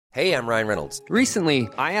Hey, I'm Ryan Reynolds. Recently,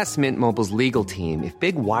 I asked Mint Mobile's legal team if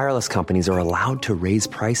big wireless companies are allowed to raise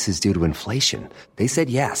prices due to inflation. They said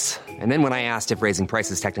yes. And then when I asked if raising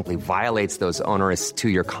prices technically violates those onerous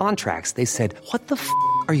two-year contracts, they said, "What the f***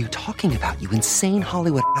 are you talking about, you insane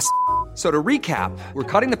Hollywood ass?" So to recap, we're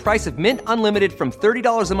cutting the price of Mint Unlimited from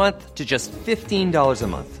 $30 a month to just $15 a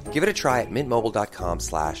month. Give it a try at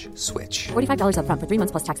mintmobile.com/switch. $45 up front for 3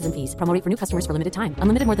 months plus taxes and fees. Promo rate for new customers for limited time.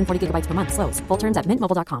 Unlimited more than 40 gigabytes per month. Slows full terms at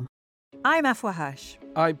mintmobile.com. I'm Afua Hirsch.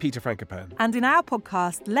 I'm Peter Frankopan. And in our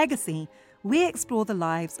podcast, Legacy, we explore the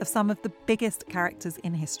lives of some of the biggest characters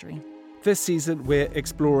in history. This season, we're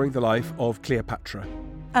exploring the life of Cleopatra.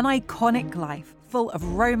 An iconic life full of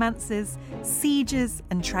romances, sieges,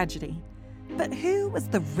 and tragedy. But who was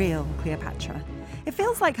the real Cleopatra? It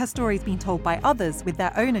feels like her story's been told by others with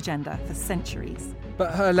their own agenda for centuries.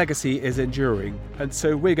 But her legacy is enduring, and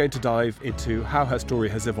so we're going to dive into how her story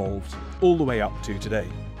has evolved all the way up to today.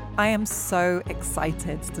 I am so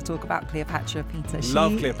excited to talk about Cleopatra, Peter.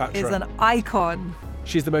 Love Cleopatra. She is an icon.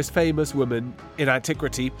 She's the most famous woman in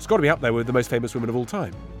antiquity. It's got to be up there with the most famous women of all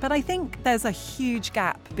time. But I think there's a huge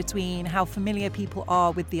gap between how familiar people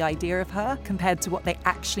are with the idea of her compared to what they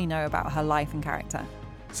actually know about her life and character.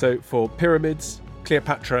 So for Pyramids,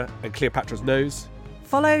 Cleopatra and Cleopatra's Nose,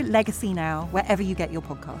 follow Legacy now wherever you get your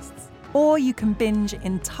podcasts. Or you can binge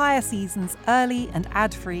entire seasons early and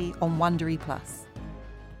ad-free on Wondery Plus.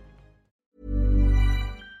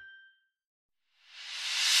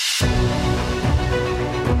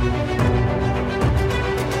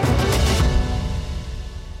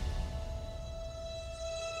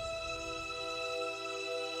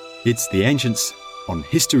 It's The Ancients on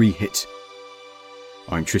History Hit.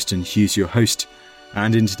 I'm Tristan Hughes, your host,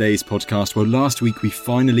 and in today's podcast, well, last week we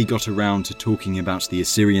finally got around to talking about the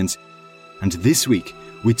Assyrians, and this week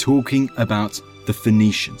we're talking about the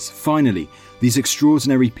Phoenicians. Finally, these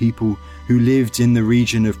extraordinary people who lived in the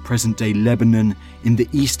region of present-day Lebanon in the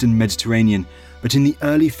eastern Mediterranean, but in the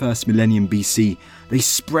early first millennium BC, they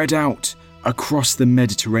spread out across the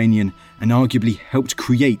Mediterranean and arguably helped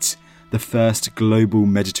create the first global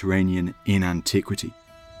Mediterranean in antiquity.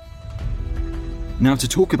 Now, to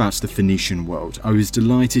talk about the Phoenician world, I was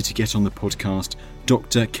delighted to get on the podcast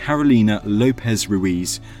Dr. Carolina Lopez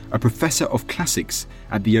Ruiz, a professor of classics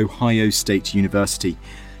at The Ohio State University.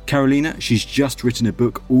 Carolina, she's just written a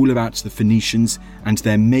book all about the Phoenicians and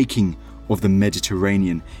their making of the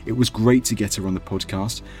Mediterranean. It was great to get her on the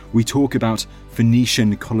podcast. We talk about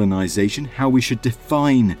Phoenician colonization, how we should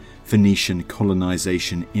define Phoenician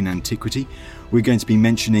colonization in antiquity. We're going to be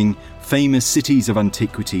mentioning famous cities of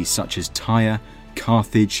antiquity such as Tyre,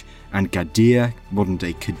 Carthage and Gadir,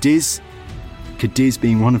 modern-day Cadiz. Cadiz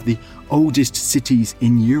being one of the oldest cities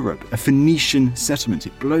in Europe, a Phoenician settlement.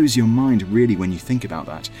 It blows your mind really when you think about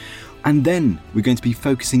that. And then we're going to be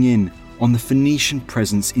focusing in on the Phoenician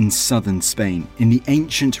presence in southern Spain, in the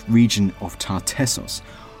ancient region of Tartessos.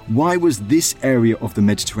 Why was this area of the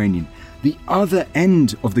Mediterranean, the other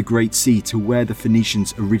end of the Great Sea to where the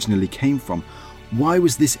Phoenicians originally came from? Why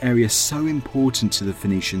was this area so important to the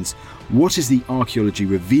Phoenicians? What is the archaeology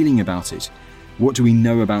revealing about it? What do we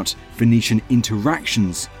know about Phoenician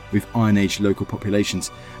interactions with Iron Age local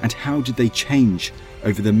populations? And how did they change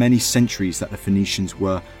over the many centuries that the Phoenicians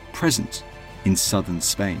were present in southern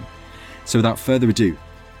Spain? So without further ado,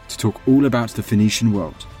 to talk all about the Phoenician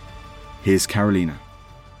world, here's Carolina.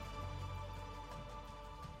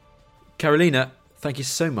 Carolina, thank you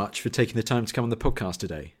so much for taking the time to come on the podcast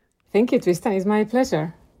today. Thank you, Tristan. It's my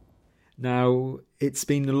pleasure. Now, it's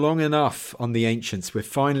been long enough on the ancients. We're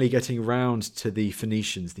finally getting around to the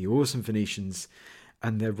Phoenicians, the awesome Phoenicians,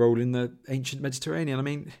 and their role in the ancient Mediterranean. I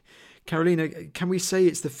mean, Carolina, can we say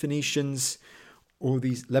it's the Phoenicians or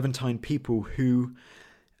these Levantine people who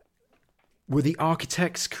were the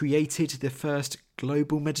architects, created the first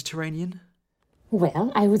global Mediterranean?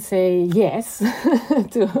 Well, I would say yes,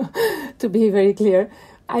 to be very clear.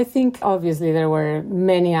 I think obviously there were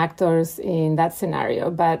many actors in that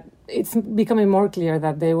scenario, but it's becoming more clear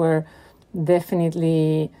that they were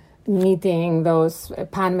definitely meeting those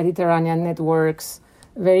pan-Mediterranean networks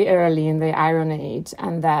very early in the Iron Age,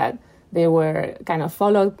 and that they were kind of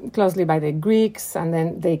followed closely by the Greeks, and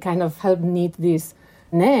then they kind of helped knit this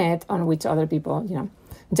net on which other people,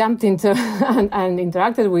 jumped into and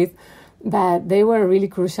interacted with. But they were really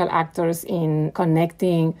crucial actors in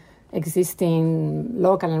connecting existing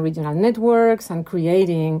local and regional networks and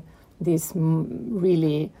creating this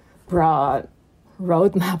really broad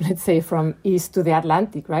roadmap, let's say, from east to the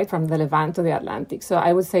Atlantic, right? From the Levant to the Atlantic. So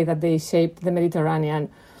I would say that they shaped the Mediterranean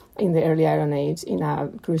in the early Iron Age in a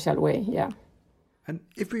crucial way, yeah. And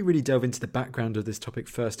if we really delve into the background of this topic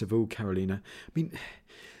first of all, Carolina, I mean,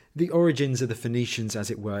 the origins of the Phoenicians,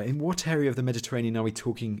 as it were, in what area of the Mediterranean are we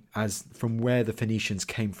talking as from where the Phoenicians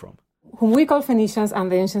came from? Whom we call Phoenicians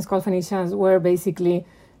and the ancients called Phoenicians were basically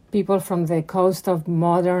people from the coast of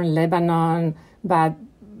modern Lebanon, but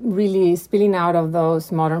really spilling out of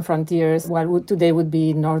those modern frontiers, what today would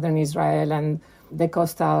be northern Israel and the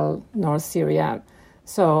coastal North Syria.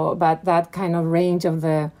 So, but that kind of range of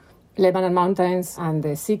the Lebanon mountains and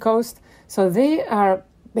the seacoast. So they are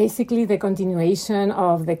basically the continuation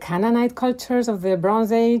of the Canaanite cultures of the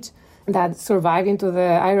Bronze Age that survived into the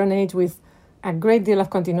Iron Age with a great deal of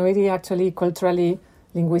continuity, actually, culturally,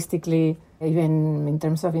 linguistically, even in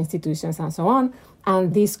terms of institutions and so on.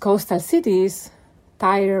 And these coastal cities,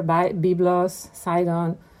 Tyre, Byblos,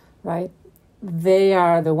 Sidon, right? They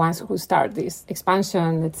are the ones who start this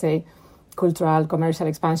expansion, let's say, cultural, commercial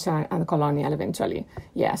expansion, and colonial eventually.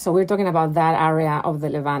 Yeah, so we're talking about that area of the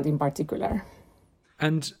Levant in particular.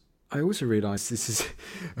 And I also realise this is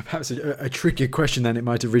perhaps a trickier question than it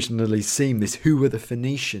might originally seem, this who were the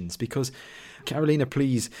Phoenicians? Because, Carolina,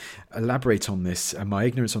 please elaborate on this and my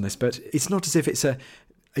ignorance on this, but it's not as if it's a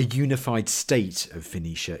unified state of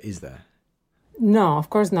Phoenicia, is there? No, of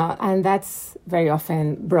course not. And that's very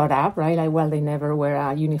often brought up, right? Like, well, they never were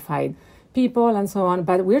a unified people and so on.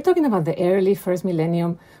 But we're talking about the early first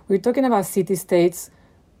millennium. We're talking about city-states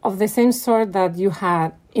of the same sort that you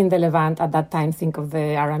had in the Levant at that time. Think of the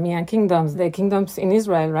Aramean kingdoms, the kingdoms in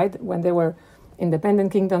Israel, right? When they were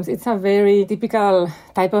independent kingdoms. It's a very typical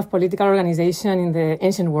type of political organization in the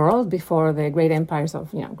ancient world before the great empires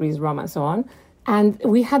of Greece, Rome, and so on. And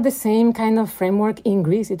we had the same kind of framework in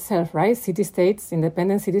Greece itself, right? City-states,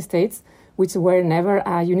 independent city-states, which were never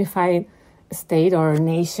a unified state or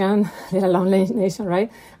nation, let alone nation,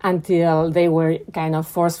 right? Until they were kind of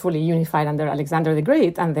forcefully unified under Alexander the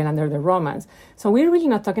Great and then under the Romans. So we're really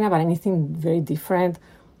not talking about anything very different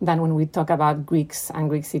than when we talk about Greeks and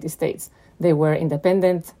Greek city-states. They were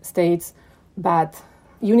independent states, but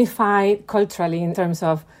unified culturally in terms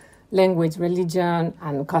of language, religion,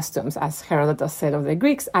 and customs, as Herodotus said of the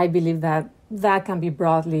Greeks. I believe that that can be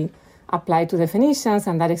broadly applied to the Phoenicians,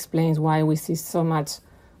 and that explains why we see so much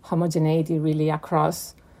homogeneity really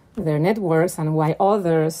across their networks and why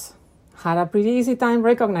others had a pretty easy time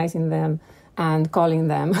recognizing them and calling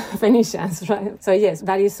them Phoenicians, right? So yes,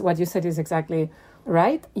 that is what you said is exactly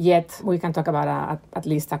right, yet we can talk about at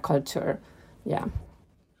least a culture, yeah.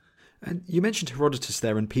 And you mentioned Herodotus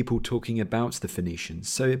there and people talking about the Phoenicians.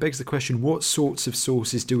 So it begs the question, what sorts of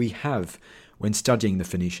sources do we have when studying the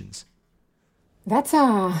Phoenicians? That's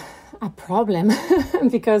a problem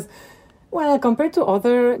because, well, compared to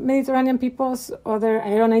other Mediterranean peoples, other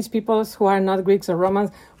Iron Age peoples who are not Greeks or Romans,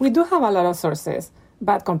 we do have a lot of sources.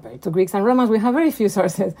 But compared to Greeks and Romans, we have very few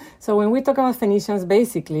sources. So when we talk about Phoenicians,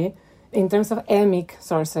 basically, in terms of emic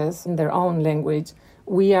sources in their own language,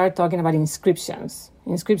 we are talking about inscriptions,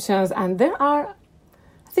 and there are,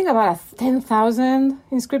 I think, about 10,000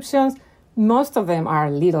 inscriptions. Most of them are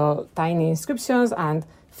little tiny inscriptions and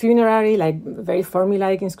funerary, like very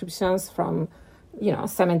formulaic inscriptions from,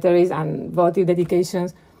 cemeteries and votive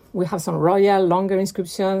dedications. We have some royal, longer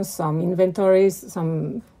inscriptions, some inventories,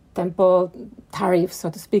 some temple tariffs, so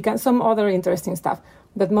to speak, and some other interesting stuff.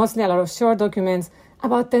 But mostly a lot of short documents,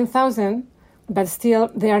 about 10,000. But still,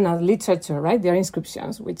 they are not literature, right? They are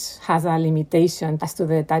inscriptions, which has a limitation as to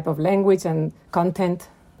the type of language and content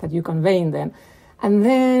that you convey in them. And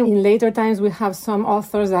then in later times, we have some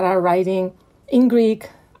authors that are writing in Greek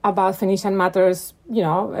about Phoenician matters,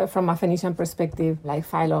 from a Phoenician perspective, like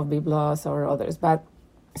Philo of Byblos or others, but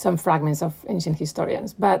some fragments of ancient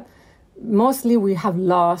historians. But mostly we have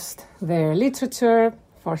lost their literature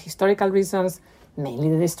for historical reasons, mainly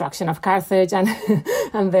the destruction of Carthage and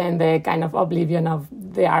and then the kind of oblivion of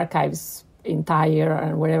the archives in Tyre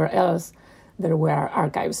and wherever else there were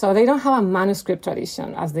archives. So they don't have a manuscript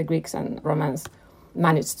tradition as the Greeks and Romans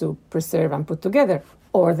managed to preserve and put together.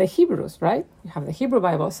 Or the Hebrews, right? You have the Hebrew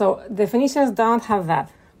Bible. So the Phoenicians don't have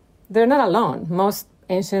that. They're not alone. Most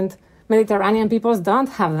ancient Mediterranean peoples don't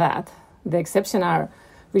have that. The exception are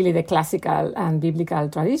really the classical and biblical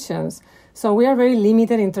traditions. So we are very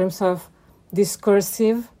limited in terms of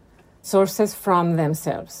discursive sources from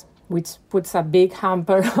themselves, which puts a big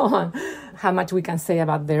hamper on how much we can say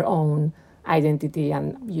about their own identity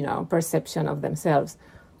and, perception of themselves.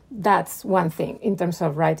 That's one thing in terms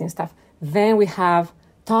of writing stuff. Then we have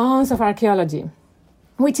tons of archaeology,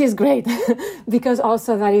 which is great because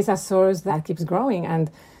also that is a source that keeps growing.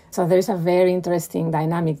 And so there's a very interesting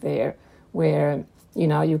dynamic there where,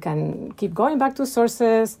 you can keep going back to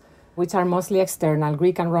sources which are mostly external,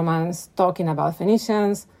 Greek and Romans, talking about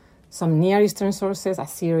Phoenicians, some Near Eastern sources,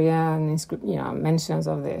 Assyrian, mentions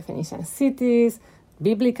of the Phoenician cities,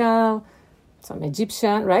 biblical, some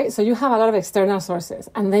Egyptian, right? So you have a lot of external sources.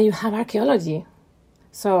 And then you have archaeology.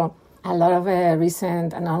 So a lot of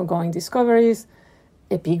recent and ongoing discoveries,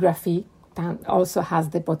 epigraphy, that also has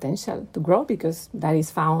the potential to grow because that is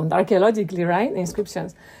found archaeologically, right?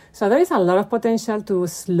 Inscriptions. So there is a lot of potential to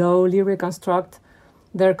slowly reconstruct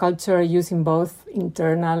their culture using both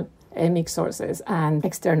internal emic sources and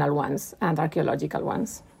external ones and archaeological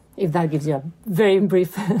ones, if that gives you a very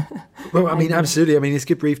brief Well, I mean, idea. absolutely. I mean, it's a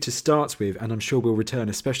good brief to start with, and I'm sure we'll return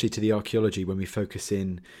especially to the archaeology when we focus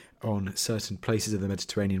in on certain places of the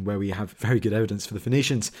Mediterranean where we have very good evidence for the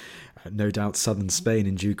Phoenicians, no doubt southern Spain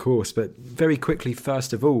in due course. But very quickly,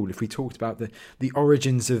 first of all, if we talked about the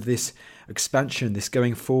origins of this expansion, this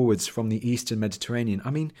going forwards from the eastern Mediterranean,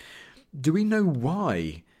 I mean, do we know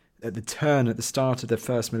why at the start of the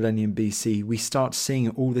first millennium BC, we start seeing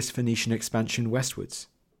all this Phoenician expansion westwards?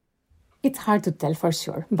 It's hard to tell for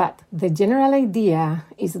sure, but the general idea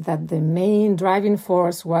is that the main driving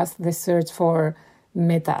force was the search for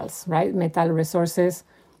metals, right? Metal resources,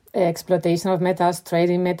 exploitation of metals,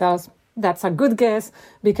 trading metals. That's a good guess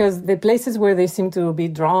because the places where they seem to be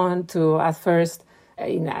drawn to at first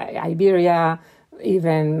in Iberia,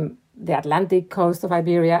 even the Atlantic coast of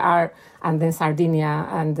Iberia are, and then Sardinia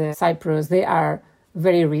and Cyprus, they are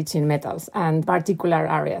very rich in metals and particular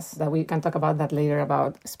areas that we can talk about that later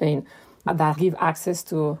about Spain that give access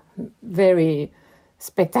to very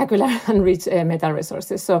spectacular and rich metal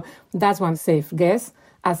resources. So that's one safe guess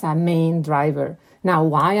as a main driver. Now,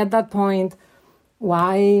 why at that point?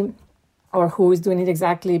 Why or who is doing it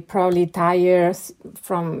exactly? Probably Tyre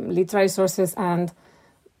from literary sources and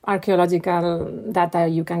archaeological data.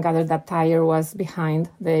 You can gather that Tyre was behind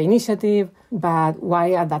the initiative. But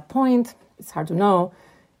why at that point? It's hard to know.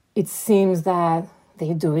 It seems that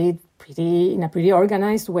they do it in a pretty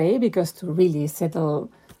organized way because to really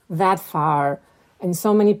settle that far and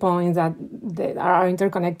so many points that are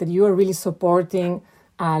interconnected, you are really supporting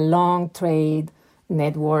a long trade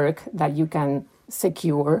network that you can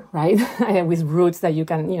secure, right? With routes that you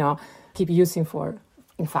can, keep using for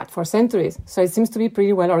centuries. So it seems to be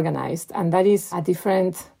pretty well organized. And that is a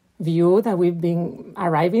different view that we've been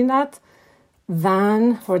arriving at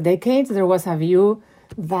than for decades. There was a view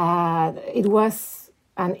that it was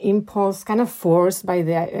an impulse kind of forced by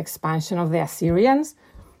the expansion of the Assyrians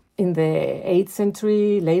in the 8th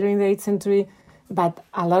century, later in the 8th century. But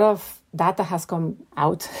a lot of data has come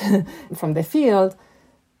out from the field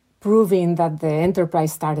proving that the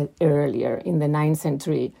enterprise started earlier in the 9th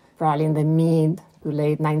century, probably in the mid to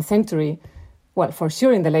late 9th century. Well, for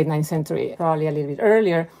sure in the late 9th century, probably a little bit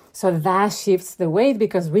earlier. So that shifts the weight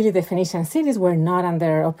because really the Phoenician cities were not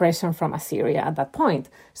under oppression from Assyria at that point.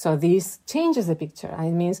 So this changes the picture. And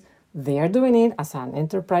it means they are doing it as an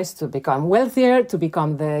enterprise to become wealthier, to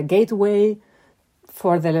become the gateway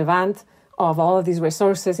for the Levant of all of these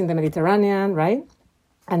resources in the Mediterranean, right?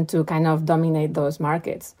 And to kind of dominate those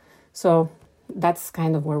markets. So that's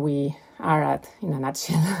kind of where we are at in a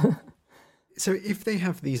nutshell. So if they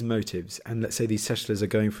have these motives, and let's say these settlers are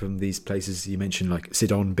going from these places you mentioned like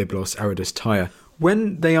Sidon, Byblos, Aradus, Tyre,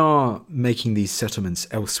 when they are making these settlements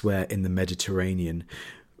elsewhere in the Mediterranean,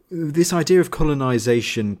 this idea of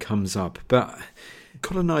colonisation comes up. But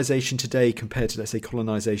colonisation today compared to, let's say,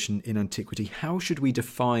 colonisation in antiquity, how should we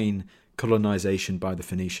define colonisation by the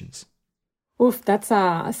Phoenicians? That's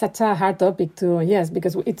such a hard topic to, yes,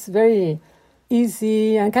 because it's very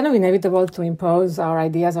easy and kind of inevitable to impose our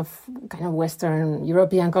ideas of kind of Western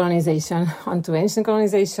European colonization onto ancient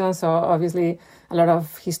colonization. So obviously a lot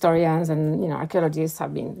of historians and, archaeologists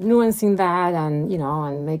have been nuancing that and,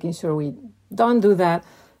 and making sure we don't do that.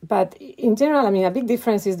 But in general, a big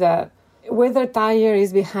difference is that whether Tyre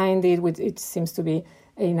is behind it, which it seems to be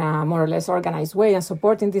in a more or less organized way and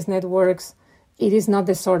supporting these networks, it is not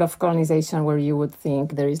the sort of colonization where you would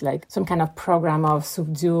think there is like some kind of program of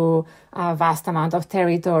subdue a vast amount of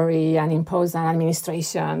territory and impose an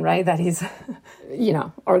administration, right? That is,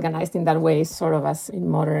 organized in that way, sort of as in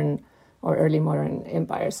modern or early modern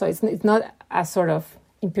empires. So it's not a sort of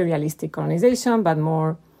imperialistic colonization, but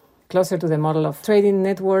more closer to the model of trading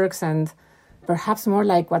networks and perhaps more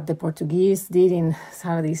like what the Portuguese did in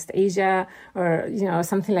Southeast Asia or,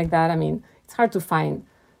 something like that. It's hard to find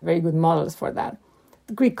very good models for that.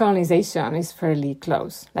 Greek colonization is fairly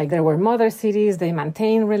close. Like there were mother cities, they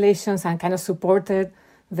maintained relations and kind of supported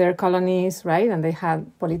their colonies, right? And they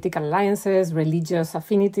had political alliances, religious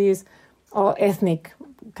affinities, or ethnic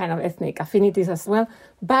affinities as well.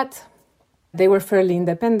 But they were fairly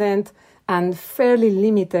independent and fairly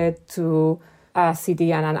limited to a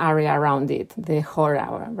city and an area around it, the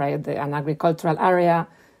Hora, right? An agricultural area.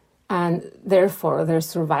 And therefore, their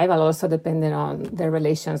survival also depended on their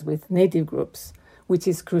relations with native groups, which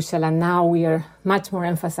is crucial. And now we are much more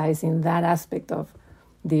emphasizing that aspect of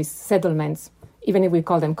these settlements. Even if we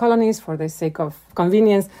call them colonies for the sake of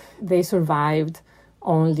convenience, they survived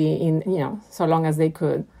only in, so long as they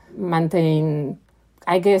could maintain,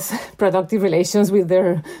 I guess, productive relations with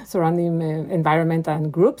their surrounding environment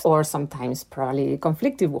and groups, or sometimes probably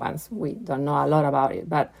conflictive ones. We don't know a lot about it,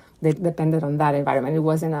 but they depended on that environment. It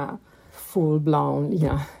wasn't a full-blown,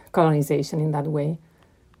 colonization in that way.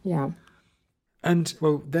 Yeah. And,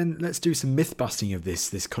 well, then let's do some myth-busting of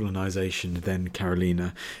this colonisation then,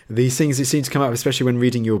 Carolina. These things that seem to come up, especially when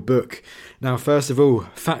reading your book. Now, first of all,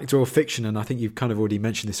 fact or fiction, and I think you've kind of already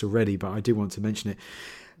mentioned this already, but I do want to mention it.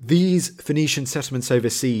 These Phoenician settlements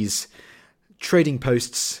overseas, trading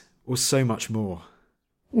posts, or so much more?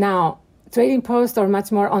 Now, trading posts or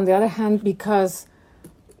much more, on the other hand, because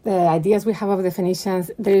the ideas we have of the Phoenicians,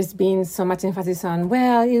 there's been so much emphasis on,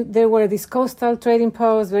 there were these coastal trading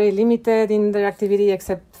posts, very limited in their activity,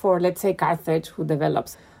 except for, let's say, Carthage, who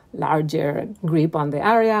develops larger grip on the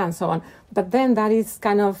area and so on. But then that is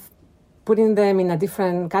kind of putting them in a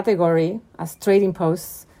different category as trading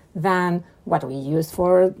posts than what we use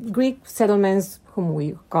for Greek settlements, whom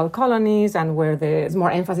we call colonies, and where there's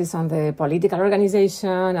more emphasis on the political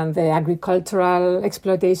organization and the agricultural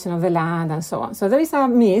exploitation of the land and so on. So there is a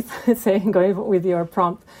myth, say, going with your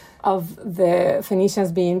prompt, of the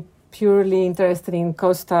Phoenicians being purely interested in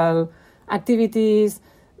coastal activities,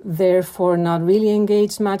 therefore not really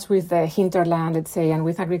engaged much with the hinterland, let's say, and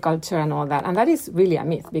with agriculture and all that. And that is really a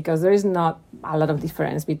myth, because there is not a lot of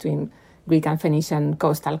difference between Greek and Phoenician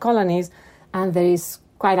coastal colonies, and there is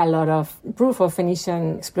quite a lot of proof of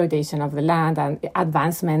Phoenician exploitation of the land and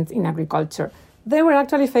advancement in agriculture. They were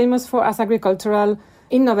actually famous as agricultural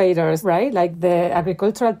innovators, right? Like the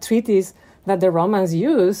agricultural treatise that the Romans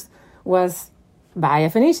used was by a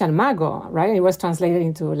Phoenician, Mago, right? It was translated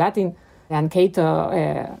into Latin, and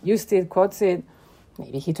Cato used it, quotes it.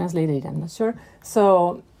 Maybe he translated it, I'm not sure.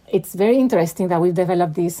 So it's very interesting that we've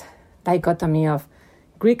developed this dichotomy of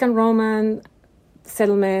Greek and Roman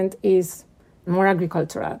settlement is more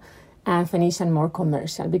agricultural and Phoenician more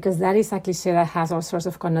commercial, because that is a cliche that has all sorts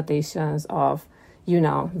of connotations of,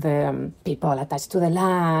 the people attached to the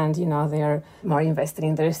land, they're more invested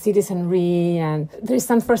in their citizenry, and there's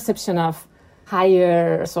some perception of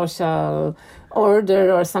higher social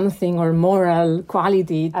order or something, or moral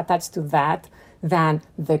quality attached to that than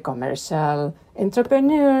the commercial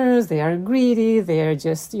entrepreneurs. They are greedy, they're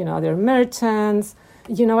just, they're merchants.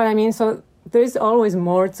 You know what I mean? So there is always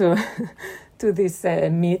more to to these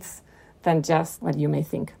myths than just what you may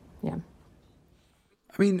think. Yeah.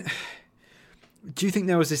 I mean, do you think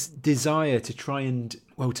there was this desire to try and,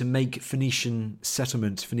 to make Phoenician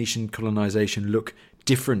settlement, Phoenician colonization look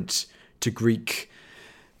different to Greek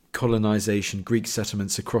colonization, Greek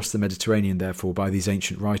settlements across the Mediterranean, therefore, by these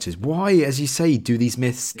ancient writers? Why, as you say, do these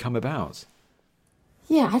myths come about?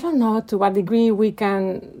 Yeah, I don't know to what degree we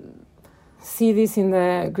can see this in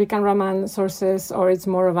the Greek and Roman sources, or it's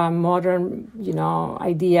more of a modern,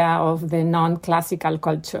 idea of the non-classical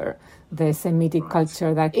culture, the Semitic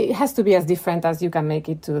culture, that it has to be as different as you can make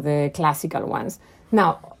it to the classical ones.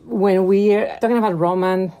 Now, when we're talking about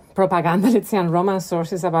Roman propaganda, let's say, and Roman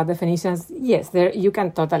sources about the Phoenicians, yes, there you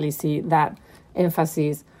can totally see that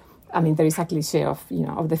emphasis. I mean, there is a cliche of,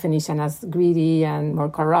 of the Phoenician as greedy and more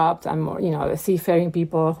corrupt, and more, the seafaring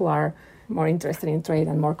people who are more interested in trade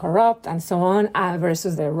and more corrupt and so on,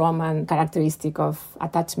 versus the Roman characteristic of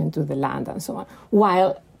attachment to the land and so on.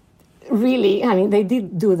 While really, they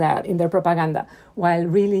did do that in their propaganda, while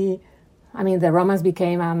really, the Romans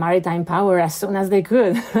became a maritime power as soon as they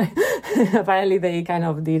could. Apparently they kind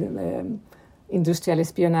of did industrial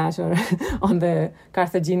espionage on the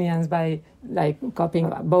Carthaginians by copying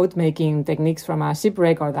boat making techniques from a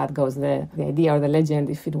shipwreck, or that goes the idea or the legend,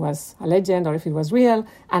 if it was a legend or if it was real.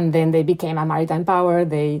 And then they became a maritime power.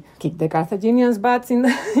 They kicked the Carthaginians' butts in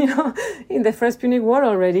in the First Punic War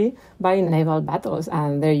already by naval battles,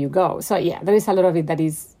 and there you go. So yeah, there is a lot of it that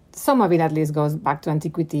is, some of it at least goes back to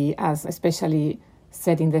antiquity, as especially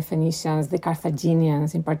setting the Phoenicians, the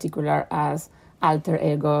Carthaginians in particular, as alter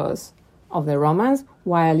egos of the Romans,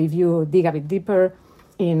 while if you dig a bit deeper,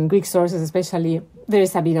 in Greek sources especially, there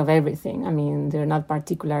is a bit of everything. They're not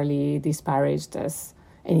particularly disparaged as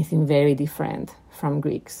anything very different from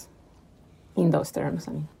Greeks in those terms.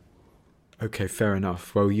 Okay, fair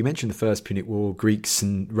enough. Well, you mentioned the First Punic War, Greeks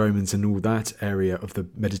and Romans and all that area of the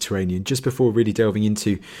Mediterranean. Just before really delving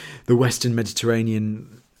into the Western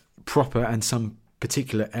Mediterranean proper and some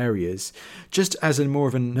particular areas. Just as a more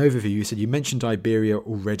of an overview, you mentioned Iberia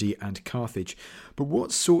already and Carthage, but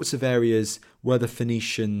what sorts of areas were the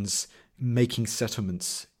Phoenicians making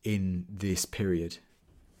settlements in this period?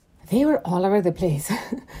 They were all over the place.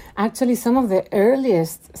 Actually, some of the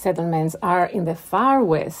earliest settlements are in the far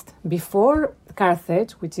west, before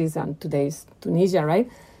Carthage, which is on today's Tunisia, right?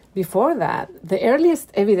 Before that, the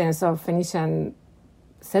earliest evidence of Phoenician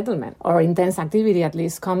settlement, or intense activity at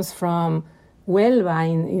least, comes from Huelva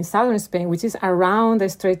in southern Spain, which is around the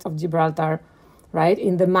Strait of Gibraltar, right?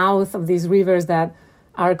 In the mouth of these rivers that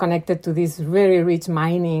are connected to this very rich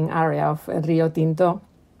mining area of Rio Tinto.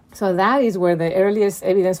 So that is where the earliest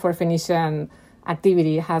evidence for Phoenician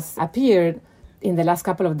activity has appeared in the last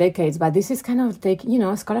couple of decades. But this is kind of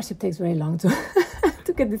scholarship takes very long to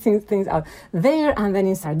to get these things out. There, and then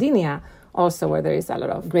in Sardinia also, where there is a lot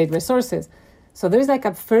of great resources. So there's like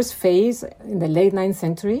a first phase in the late 9th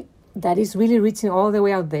century that is really reaching all the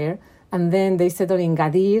way out there. And then they settle in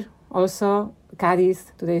Gadir, also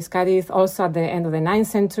Cadiz, today's Cadiz, also at the end of the 9th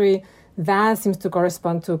century. That seems to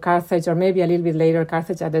correspond to Carthage, or maybe a little bit later,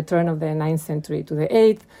 Carthage at the turn of the 9th century to the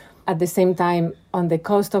 8th. At the same time, on the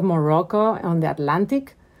coast of Morocco, on the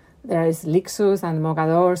Atlantic, there is Lixus and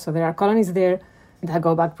Mogador, so there are colonies there that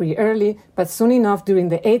go back pretty early. But soon enough, during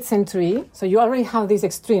the 8th century, so you already have these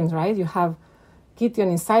extremes, right? You have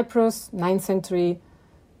Kition in Cyprus, 9th century,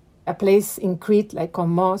 a place in Crete like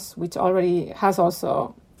Komos, which already has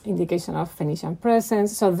also indication of Phoenician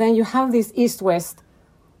presence. So then you have this east-west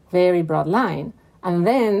very broad line. And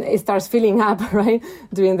then it starts filling up, right?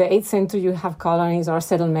 During the 8th century, you have colonies or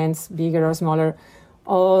settlements, bigger or smaller,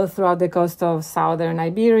 all throughout the coast of southern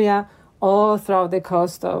Iberia, all throughout the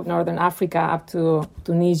coast of northern Africa up to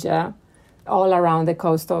Tunisia, all around the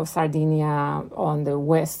coast of Sardinia on the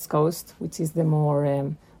west coast, which is the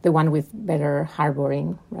more, the one with better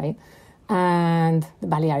harboring, right? And the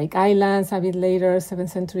Balearic Islands a bit later, 7th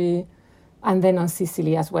century, and then on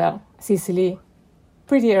Sicily as well. Sicily,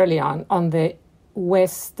 pretty early on the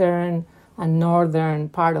western and northern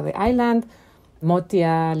part of the island,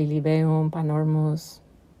 Motia, Lilibeum, Panormus,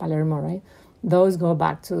 Palermo, right? Those go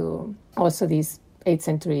back to also this 8th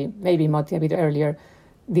century, maybe Motia a bit earlier,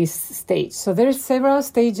 this stage. So there's several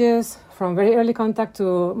stages from very early contact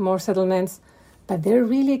to more settlements, but they're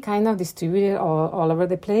really kind of distributed all over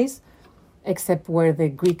the place, except where the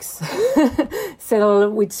Greeks settle,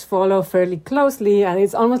 which follow fairly closely, and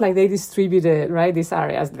it's almost like they distributed, right, these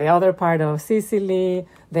areas. The other part of Sicily,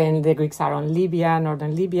 then the Greeks are on Libya,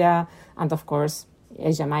 northern Libya, and of course,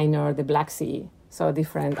 Asia Minor, the Black Sea. So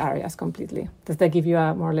different areas completely. Does that give you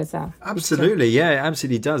more or less a Absolutely, picture? Yeah, it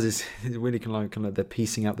absolutely does. It's really kind of like they're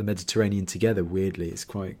piecing out the Mediterranean together. Weirdly, it's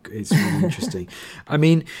really interesting. I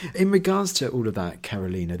mean, in regards to all of that,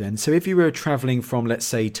 Carolina, then, so if you were traveling from, let's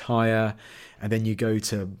say, Tyre, and then you go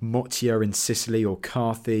to Motia in Sicily or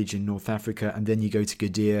Carthage in North Africa, and then you go to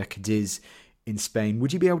Cadiz in Spain,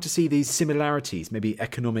 would you be able to see these similarities, maybe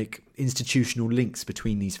economic, institutional links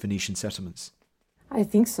between these Phoenician settlements? I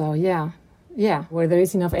think so, yeah. Yeah, where there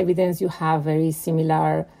is enough evidence, you have very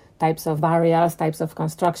similar types of burials, types of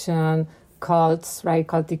construction, cults, right,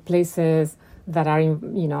 cultic places that are,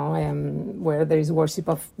 where there is worship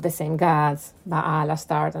of the same gods, Baal,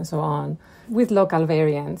 Astarte, and so on, with local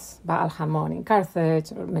variants, Baal Hamon in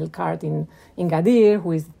Carthage, or Melkart in Gadir,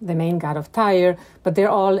 who is the main god of Tyre, but they're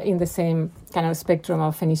all in the same kind of spectrum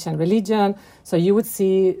of Phoenician religion. So you would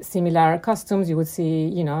see similar customs, you would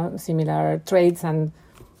see, similar trades and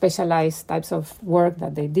specialized types of work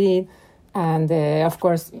that they did. And of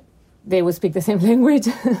course, they would speak the same language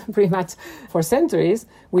pretty much for centuries,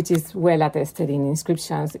 which is well attested in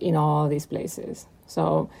inscriptions in all these places.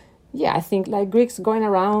 So, yeah, I think like Greeks going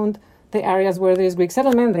around the areas where there's Greek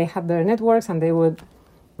settlement, they had their networks and they would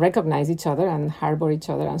recognize each other and harbor each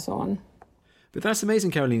other and so on. But that's amazing,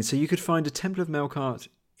 Caroline. So you could find a Temple of Melkart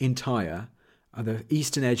in Tyre, at the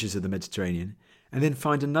eastern edges of the Mediterranean, and then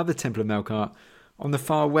find another Temple of Melkart on the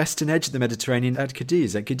far western edge of the Mediterranean at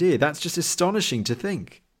Cadiz, at Gadir. That's just astonishing to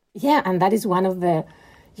think. Yeah, and that is one of the,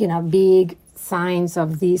 big signs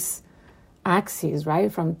of this axis,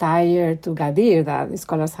 right, from Tyre to Gadir that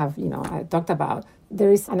scholars have, talked about.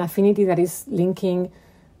 There is an affinity that is linking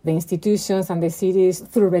the institutions and the cities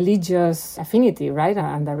through religious affinity, right,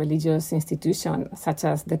 and the religious institution, such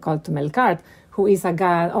as the cult to Melkart, who is a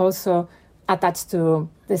god also attached to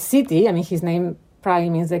the city. I mean, his name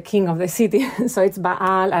probably means the king of the city. So it's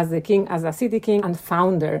Baal as the king, as the city king and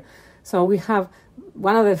founder. So we have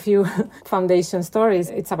one of the few foundation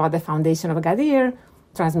stories. It's about the foundation of Gadir,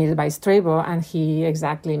 transmitted by Strabo, and he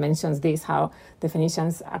exactly mentions this, how the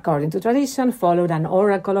Phoenicians, according to tradition, followed an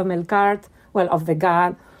oracle of Melkart, of the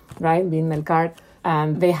god, right, being Melkart,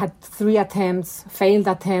 And they had 3 attempts, failed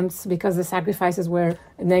attempts, because the sacrifices were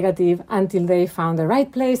negative, until they found the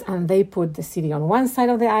right place, and they put the city on one side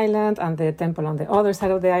of the island and the temple on the other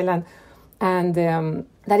side of the island. And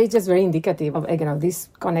that is just very indicative of, again, of this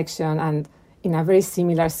connection. And in a very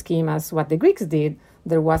similar scheme as what the Greeks did,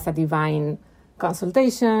 there was a divine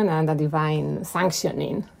consultation and a divine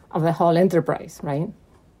sanctioning of the whole enterprise, right?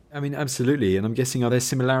 I mean, absolutely. And I'm guessing, are there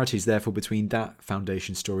similarities, therefore, between that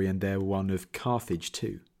foundation story and their one of Carthage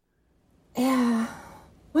too? Yeah.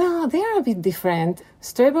 Well, they are a bit different.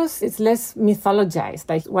 Strabos is less mythologized.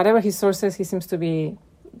 Like, whatever his sources, he seems to be,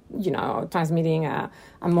 transmitting a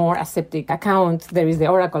more aseptic account. There is the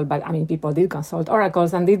oracle, but, people did consult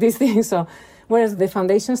oracles and did these things. So, whereas the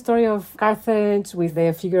foundation story of Carthage with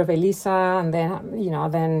the figure of Elisa and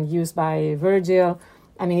then, then used by Virgil,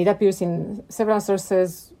 it appears in several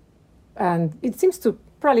sources. And it seems to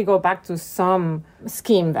probably go back to some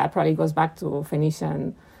scheme that probably goes back to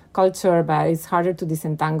Phoenician culture, but it's harder to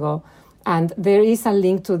disentangle. And there is a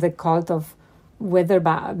link to the cult of whether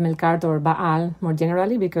Melkart or Baal more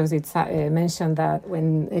generally, because it's mentioned that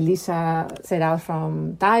when Elisha set out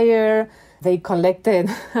from Tyre, they collected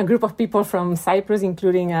a group of people from Cyprus,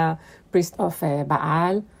 including a priest of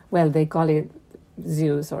Baal. Well, they call it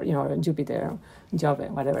Zeus or Jupiter, Jove,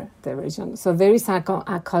 whatever the version. So there is a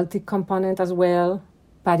cultic component as well,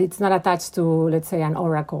 but it's not attached to, let's say, an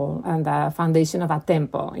oracle and the foundation of a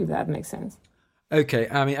temple, if that makes sense. Okay,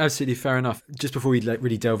 absolutely fair enough. Just before we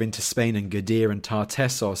really delve into Spain and Gadir and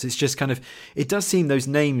Tartessos, it's just it does seem those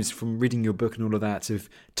names from reading your book and all of that, of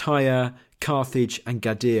Tyre, Carthage and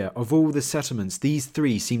Gadir, of all the settlements, these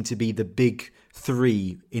 3 seem to be the big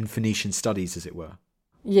 3 in Phoenician studies, as it were.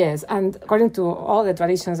 Yes, and according to all the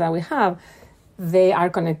traditions that we have, they are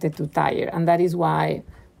connected to Tyre. And that is why,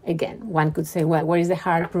 again, one could say, well, where is the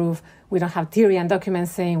hard proof? We don't have Tyrian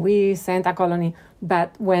documents saying we sent a colony.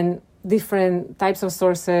 But when different types of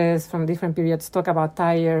sources from different periods talk about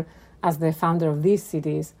Tyre as the founder of these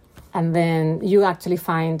cities, and then you actually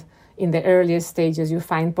find, in the earliest stages, you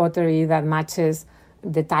find pottery that matches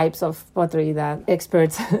the types of pottery that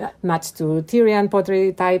experts match to Tyrian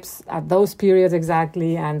pottery types at those periods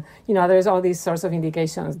exactly. And, there's all these sorts of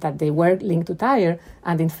indications that they were linked to Tyre.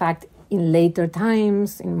 And in fact, in later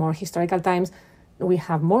times, in more historical times, we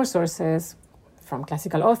have more sources from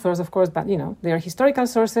classical authors, of course, but, they are historical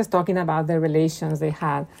sources talking about the relations they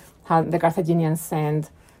had, how the Carthaginians sent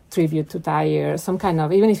tribute to Tyre, some kind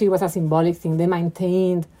of, even if it was a symbolic thing, they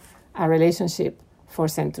maintained a relationship for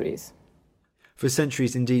centuries. For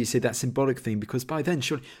centuries, indeed, you say that symbolic thing, because by then,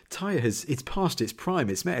 surely, Tyre it's past its prime.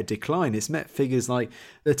 It's met a decline. It's met figures like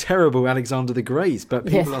the terrible Alexander the Great, but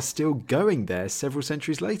people are still going there several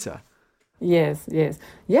centuries later. Yes.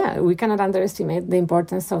 Yeah, we cannot underestimate the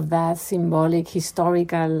importance of that symbolic,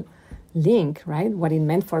 historical link, right? What it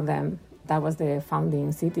meant for them. That was the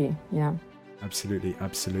founding city, yeah. Absolutely.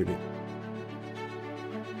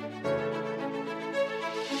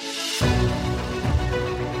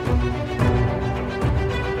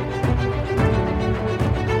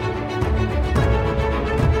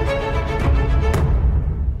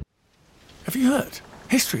 Have you heard?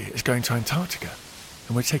 History is going to Antarctica,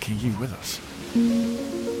 and we're taking you with us.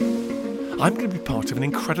 I'm going to be part of an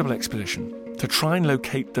incredible expedition to try and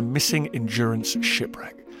locate the missing Endurance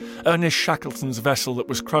shipwreck, Ernest Shackleton's vessel that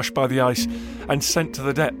was crushed by the ice and sent to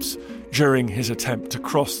the depths during his attempt to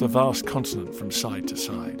cross the vast continent from side to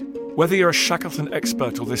side. Whether you're a Shackleton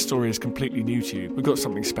expert or this story is completely new to you, we've got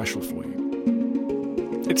something special for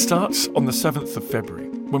you. It starts on the 7th of February,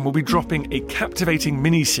 when we'll be dropping a captivating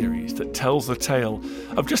mini-series that tells the tale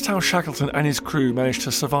of just how Shackleton and his crew managed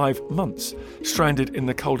to survive months stranded in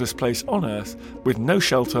the coldest place on Earth with no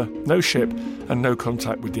shelter, no ship, and no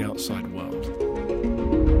contact with the outside world.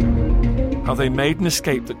 How they made an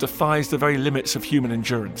escape that defies the very limits of human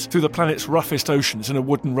endurance, through the planet's roughest oceans in a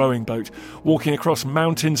wooden rowing boat, walking across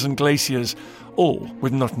mountains and glaciers, all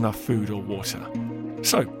with not enough food or water.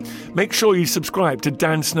 So, make sure you subscribe to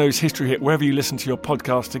Dan Snow's History Hit wherever you listen to your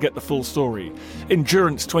podcast to get the full story.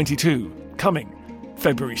 Endurance 22, coming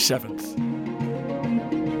February 7th.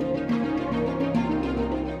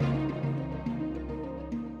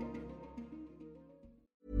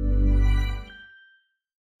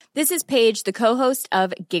 This is Paige, the co-host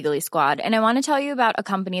of Giggly Squad, and I want to tell you about a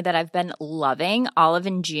company that I've been loving, Olive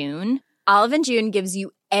 & June. Olive & June gives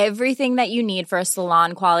you everything that you need for a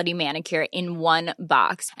salon-quality manicure in one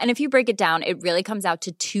box. And if you break it down, it really comes out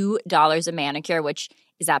to $2 a manicure, which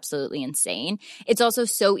is absolutely insane. It's also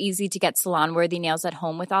so easy to get salon-worthy nails at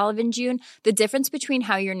home with Olive & June. The difference between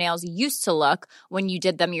how your nails used to look when you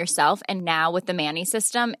did them yourself and now with the Mani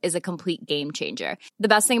system is a complete game changer. The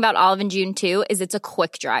best thing about Olive & June, too, is it's a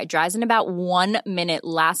quick dry. Dries in about 1 minute,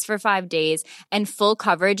 lasts for 5 days, and full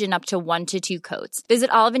coverage in up to 1 to 2 coats.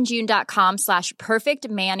 Visit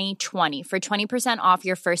oliveandjune.com/perfectmani20 for 20% off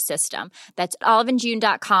your first system. That's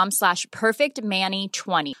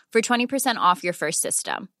oliveandjune.com/perfectmani20 for 20% off your first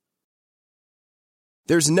system.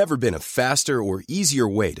 There's never been a faster or easier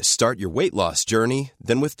way to start your weight loss journey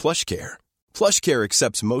than with PlushCare. PlushCare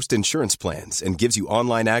accepts most insurance plans and gives you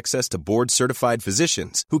online access to board-certified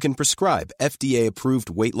physicians who can prescribe FDA-approved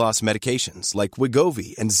weight loss medications like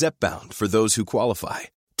Wegovy and Zepbound for those who qualify.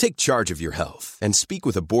 Take charge of your health and speak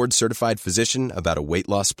with a board-certified physician about a weight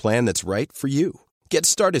loss plan that's right for you. Get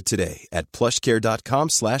started today at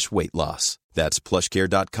plushcare.com/weight-loss. That's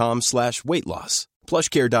plushcare.com/weight-loss.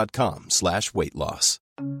 plushcare.com/weight-loss.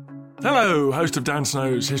 Hello, host of Dan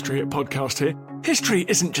Snow's History Hit podcast here. History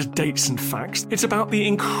isn't just dates and facts, it's about the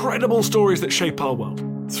incredible stories that shape our world.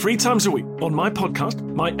 3 times a week on my podcast,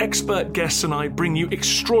 my expert guests and I bring you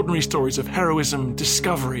extraordinary stories of heroism,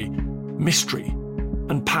 discovery, mystery,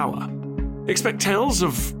 and power. Expect tales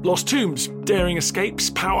of lost tombs, daring escapes,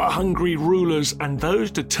 power-hungry rulers, and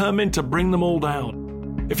those determined to bring them all down.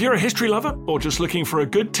 If you're a history lover or just looking for a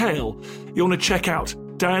good tale, you'll want to check out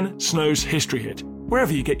Dan Snow's History Hit,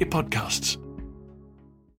 wherever you get your podcasts.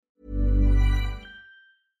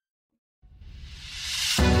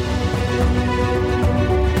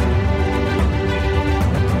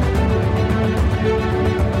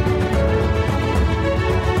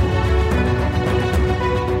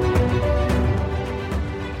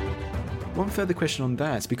 One further question on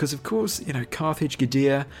that, because of course, Carthage,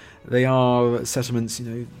 Gadea, they are settlements,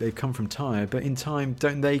 they've come from Tyre, but in time,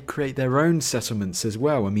 don't they create their own settlements as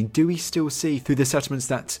well? I mean, do we still see through the settlements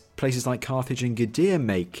that places like Carthage and Gadea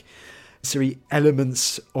make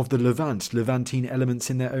elements of the Levantine elements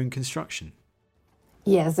in their own construction?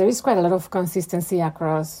 Yes, there is quite a lot of consistency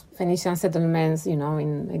across Phoenician settlements, in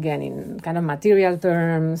kind of material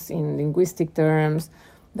terms, in linguistic terms.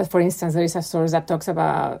 But for instance, there is a source that talks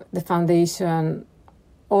about the foundation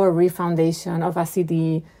or refoundation of a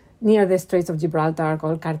city near the Straits of Gibraltar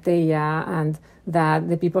called Carteia, and that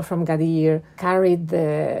the people from Gadir carried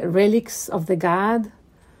the relics of the god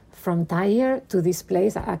from Tyre to this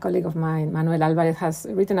place. A colleague of mine, Manuel Alvarez, has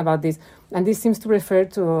written about this, and this seems to refer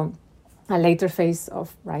to a later phase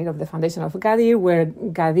of the foundation of Gadir, where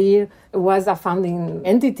Gadir was a founding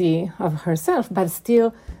entity of herself, but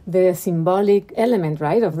still the symbolic element,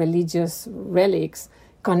 of religious relics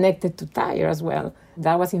connected to Tyre as well.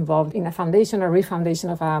 That was involved in a foundation or refoundation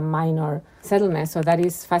of a minor settlement. So that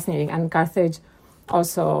is fascinating. And Carthage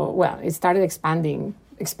also, it started expanding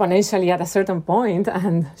exponentially at a certain point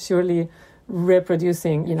and surely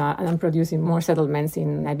reproducing, and producing more settlements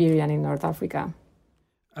in Iberia and in North Africa.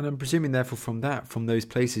 And I'm presuming, therefore, from those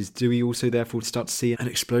places, do we also, therefore, start to see an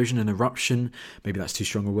explosion, an eruption, maybe that's too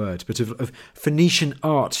strong a word, but of Phoenician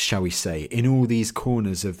art, shall we say, in all these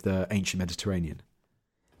corners of the ancient Mediterranean?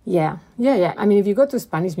 Yeah. I mean, if you go to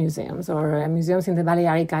Spanish museums or museums in the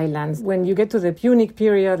Balearic Islands, when you get to the Punic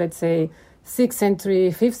period, let's say 6th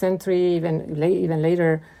century, 5th century, even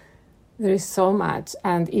later, there is so much.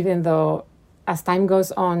 And even though as time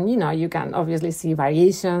goes on, you can obviously see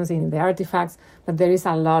variations in the artifacts, but there is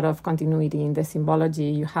a lot of continuity in the symbology.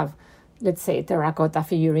 You have, let's say, terracotta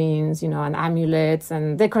figurines, and amulets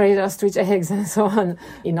and decorated ostrich eggs and so on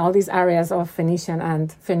in all these areas of Phoenician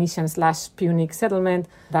and Phoenician/Punic settlement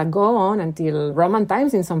that go on until Roman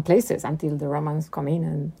times in some places, until the Romans come in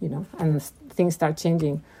and, and things start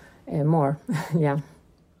changing more. Yeah.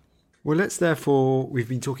 Well, let's therefore, we've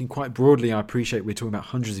been talking quite broadly, I appreciate we're talking about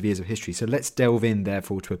hundreds of years of history, so let's delve in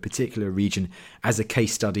therefore to a particular region as a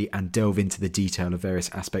case study and delve into the detail of various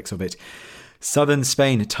aspects of it. Southern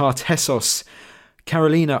Spain, Tartessos.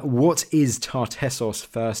 Carolina, what is Tartessos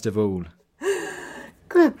first of all?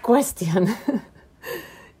 Good question.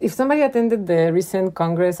 If somebody attended the recent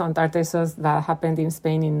Congress on Tartessos that happened in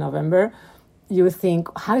Spain in November, you would think,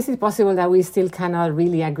 how is it possible that we still cannot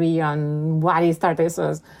really agree on what is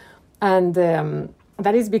Tartessos? And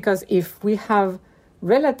that is because if we have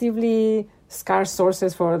relatively scarce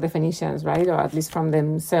sources for the Phoenicians, or at least from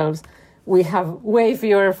themselves, we have way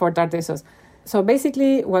fewer for Tartessos. So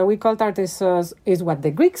basically, what we call Tartessos is what the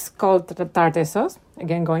Greeks called Tartessos,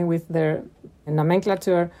 again going with their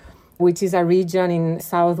nomenclature, which is a region in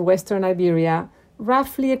southwestern Iberia,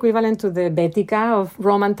 roughly equivalent to the Baetica of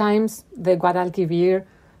Roman times, the Guadalquivir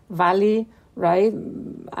Valley right?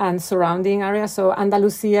 And surrounding areas. So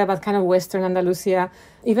Andalusia, but kind of Western Andalusia,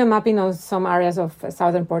 even mapping on some areas of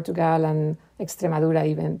southern Portugal and Extremadura,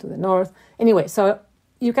 even to the north. Anyway, so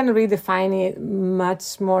you can redefine it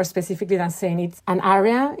much more specifically than saying it's an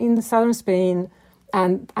area in southern Spain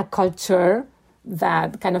and a culture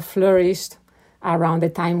that kind of flourished around the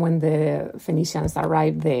time when the Phoenicians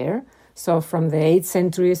arrived there. So from the 8th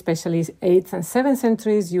century, especially 8th and 7th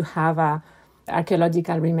centuries, you have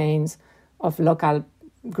archaeological remains of local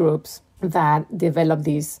groups that develop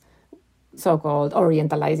this so-called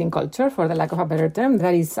orientalizing culture, for the lack of a better term.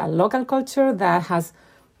 That is a local culture that has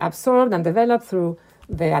absorbed and developed through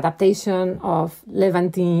the adaptation of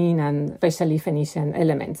Levantine and especially Phoenician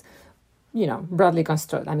elements, broadly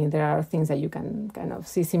construed. I mean, there are things that you can kind of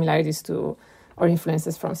see similarities to or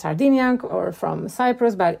influences from Sardinia or from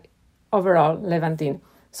Cyprus, but overall Levantine.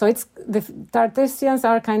 So it's the Tartessians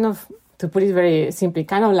are kind of, to put it very simply,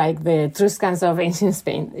 kind of like the Etruscans of ancient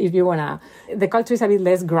Spain, if you want to. The culture is a bit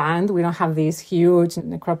less grand. We don't have these huge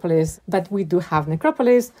necropolis, but we do have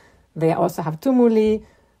necropolis. They also have tumuli,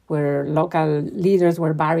 where local leaders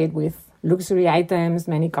were buried with luxury items,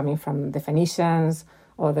 many coming from the Phoenicians,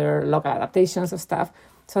 other local adaptations of stuff.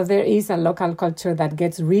 So there is a local culture that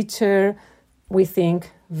gets richer, we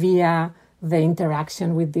think, via the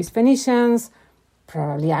interaction with these Phoenicians,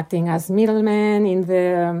 probably acting as middlemen in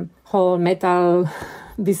the whole metal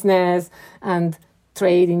business and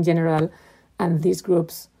trade in general. And these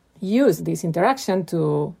groups use this interaction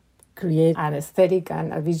to create an aesthetic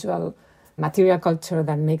and a visual material culture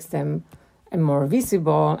that makes them more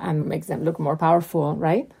visible and makes them look more powerful,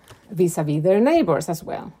 right? Vis-a-vis their neighbors as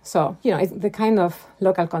well. So, it's the kind of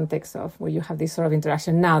local context of where you have this sort of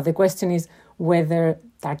interaction. Now, the question is whether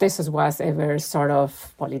Tartessos was ever sort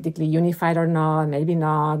of politically unified or not. Maybe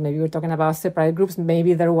not. Maybe we're talking about separate groups.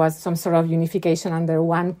 Maybe there was some sort of unification under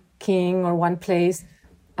one king or one place,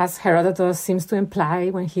 as Herodotus seems to imply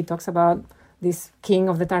when he talks about this king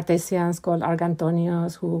of the Tartessians called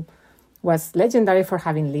Argantonius, who was legendary for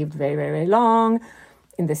having lived very, very, very long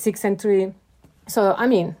in the 6th century. So, I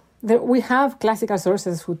mean, we have classical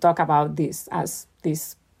sources who talk about this as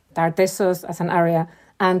this Tartessos as an area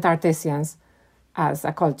and Tartessians as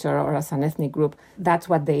a culture or as an ethnic group. That's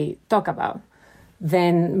what they talk about.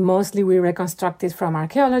 Then mostly we reconstruct it from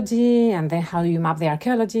archaeology, and then how do you map the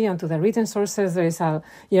archaeology onto the written sources? There is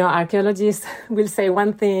archaeologists will say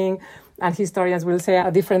one thing and historians will say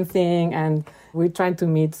a different thing, and we're trying to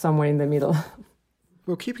meet somewhere in the middle.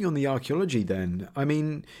 Well, keeping on the archaeology then, I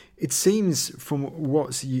mean, it seems from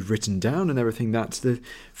what you've written down and everything that the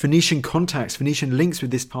Phoenician contacts, Phoenician links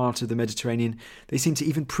with this part of the Mediterranean, they seem to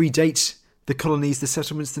even predate the colonies, the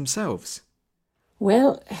settlements themselves.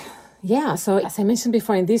 Well, yeah, so as I mentioned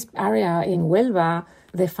before, in this area in Huelva,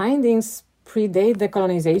 the findings predate the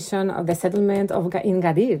colonization of the settlement in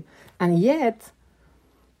Gadir. And yet,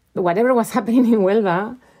 whatever was happening in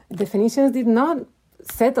Huelva, the Phoenicians did not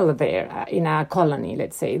settle there in a colony,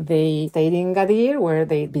 let's say. They stayed in Gadir, where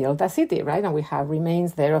they built a city, right? And we have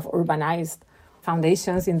remains there of urbanized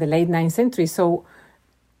foundations in the late 9th century. So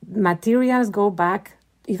materials go back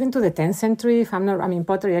even to the 10th century.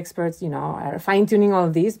 Pottery experts, are fine-tuning all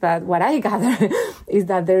this, but what I gather is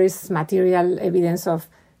that there is material evidence of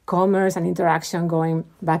commerce and interaction going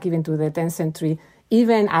back even to the 10th century,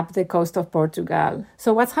 even up the coast of Portugal.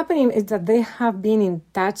 So what's happening is that they have been in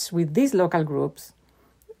touch with these local groups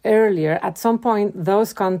earlier. At some point,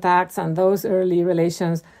 those contacts and those early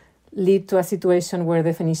relations lead to a situation where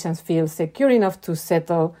the Phoenicians feel secure enough to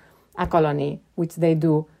settle a colony, which they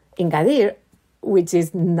do in Gadir, which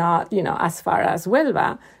is not, as far as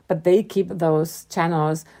Huelva, but they keep those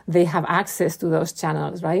channels. They have access to those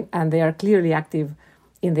channels, right? And they are clearly active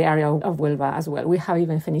in the area of Huelva as well. We have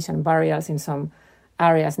even Phoenician burials in some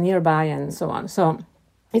areas nearby and so on. So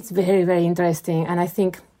it's very, very interesting. And I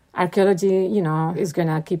think archaeology, is going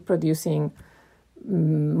to keep producing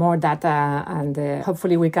more data, and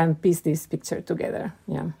hopefully we can piece this picture together.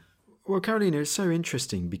 Yeah. Well, Carolina, it's so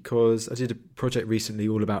interesting because I did a project recently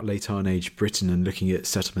all about late Iron Age Britain and looking at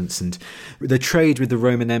settlements and the trade with the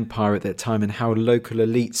Roman Empire at that time and how local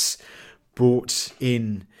elites brought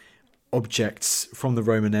in objects from the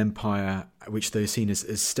Roman Empire, which they were seen as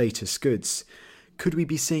status goods. Could we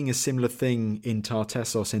be seeing a similar thing in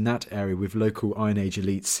Tartessos in that area with local Iron Age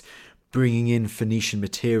elites bringing in Phoenician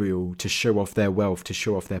material to show off their wealth, to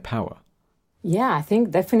show off their power? Yeah, I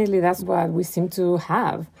think definitely that's what we seem to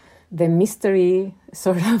have. The mystery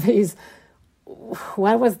sort of is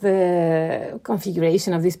what was the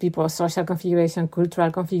configuration of these people, social configuration,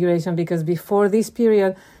 cultural configuration, because before this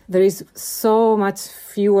period, there is so much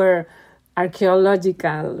fewer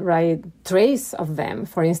archaeological, right, trace of them.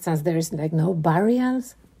 For instance, there is like no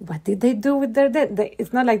burials. What did they do with their dead?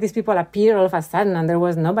 It's not like these people appear all of a sudden and there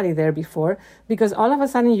was nobody there before, because all of a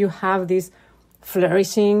sudden you have this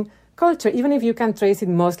flourishing culture, even if you can trace it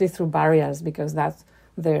mostly through burials, because that's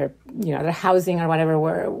their housing or whatever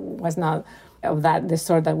was not of the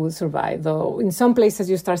sort that would survive. Though in some places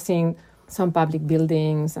you start seeing some public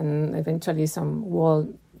buildings and eventually some walled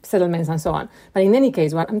settlements and so on. But in any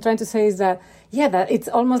case, what I'm trying to say is that it's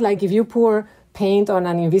almost like if you pour paint on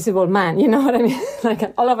an invisible man, you know what I mean? Like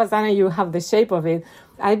all of a sudden you have the shape of it.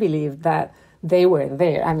 I believe that they were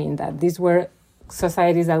there. I mean, that these were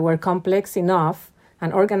societies that were complex enough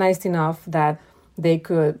and organized enough that they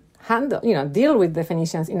could deal with the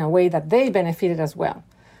Phoenicians in a way that they benefited as well,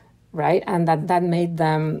 right? And that made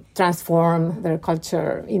them transform their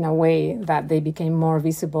culture in a way that they became more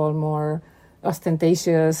visible, more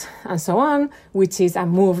ostentatious, and so on, which is a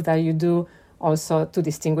move that you do also to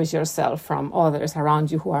distinguish yourself from others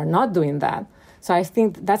around you who are not doing that. So I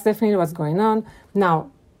think that's definitely what's going on.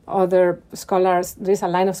 Now, other scholars, there's a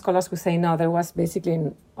line of scholars who say, no, there was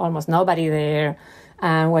basically almost nobody there.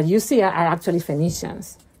 And what you see are actually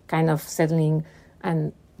Phoenicians kind of settling.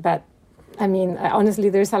 But I mean, honestly,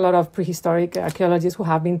 there's a lot of prehistoric archaeologists who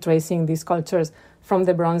have been tracing these cultures from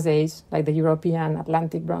the Bronze Age, like the European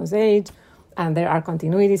Atlantic Bronze Age, and there are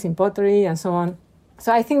continuities in pottery and so on.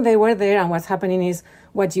 So I think they were there, and what's happening is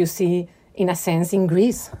what you see, in a sense, in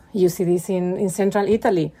Greece. You see this in central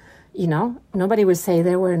Italy. You know, nobody will say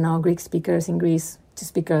there were no Greek speakers in Greece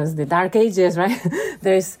just because the Dark Ages, right?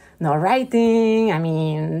 There's no writing. I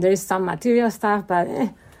mean, there's some material stuff, but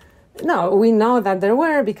no, we know that there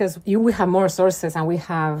were because we have more sources, and we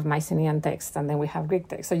have Mycenaean texts, and then we have Greek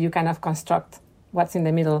texts. So you kind of construct what's in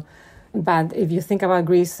the middle. But if you think about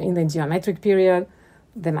Greece in the geometric period,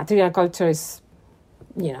 the material culture is,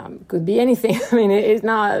 could be anything. I mean, it's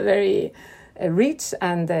not very rich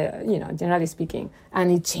and, generally speaking.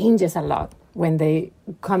 And it changes a lot when they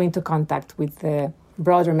come into contact with the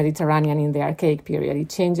broader Mediterranean in the Archaic period. It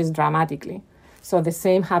changes dramatically. So the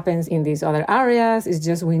same happens in these other areas. It's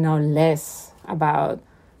just we know less about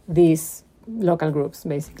these local groups,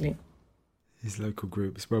 basically. These local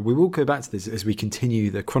groups. Well, we will go back to this as we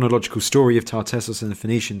continue the chronological story of Tartessos and the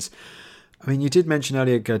Phoenicians. I mean, you did mention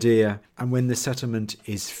earlier Gadir and when the settlement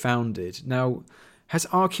is founded. Now, has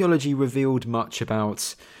archaeology revealed much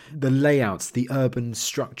about the layouts, the urban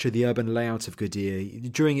structure, the urban layout of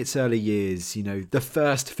Gadir during its early years, the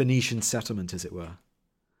first Phoenician settlement, as it were?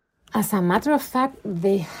 As a matter of fact,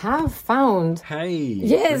 they have found... Hey!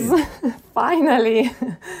 Yes, finally!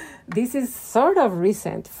 This is sort of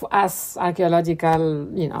recent as archaeological,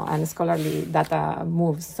 and scholarly data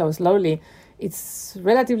moves so slowly. It's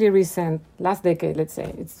relatively recent, last decade, let's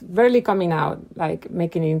say. It's barely coming out, like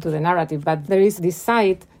making it into the narrative. But there is this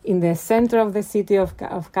site in the center of the city of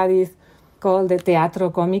Cadiz called the Teatro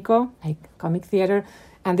Cómico, like comic theater.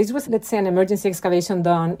 And this was, let's say, an emergency excavation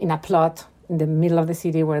done in a plot in the middle of the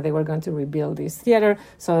city where they were going to rebuild this theater.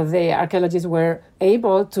 So the archaeologists were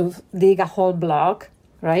able to dig a whole block,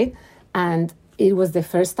 right? And it was the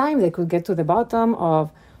first time they could get to the bottom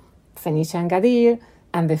of Phoenicia and Gadir,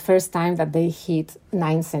 and the first time that they hit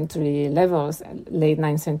 9th century levels, late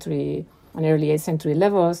 9th century and early 8th century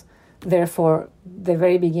levels, therefore the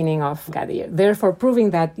very beginning of Gadir. Therefore proving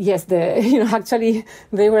that, yes, actually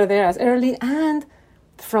they were there as early, and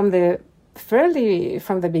from the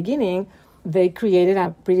beginning, they created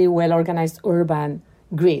a pretty well-organized urban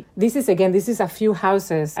grid. This is a few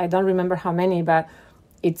houses. I don't remember how many, but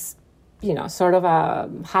it's, sort of a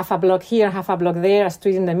half a block here, half a block there, a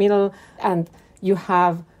street in the middle, and you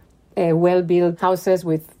have well-built houses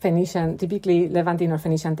with Phoenician, typically Levantine or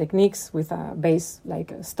Phoenician techniques, with a base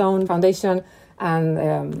like a stone foundation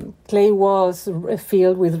and clay walls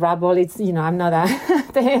filled with rubble. It's, I'm not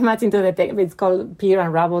much into the technique. It's called pier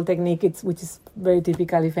and rubble technique, which is very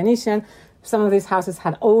typically Phoenician. Some of these houses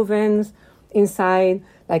had ovens inside,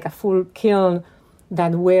 like a full kiln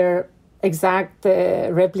that were exact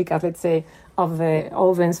replicas, let's say, of the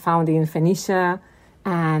ovens found in Phoenicia.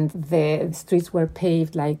 And the streets were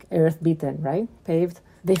paved like earth-beaten, right? Paved.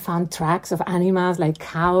 They found tracks of animals, like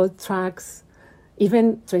cow tracks,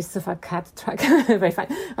 even traces of a cat track. Very fun.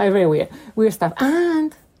 Very weird stuff.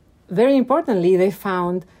 And very importantly, they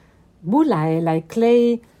found bullae, like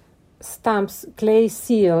clay stamps, clay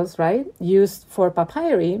seals, right? Used for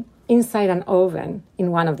papyri inside an oven in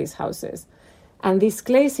one of these houses. And these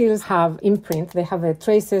clay seals have imprint. They have the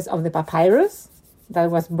traces of the papyrus that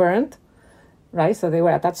was burnt, right? So they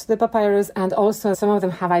were attached to the papyrus, and also some of them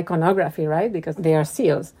have iconography, right? Because they are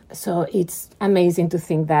seals. So it's amazing to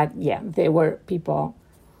think that, there were people,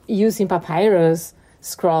 using papyrus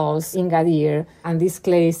scrolls in Gadir, and these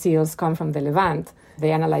clay seals come from the Levant.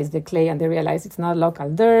 They analyze the clay and they realize it's not local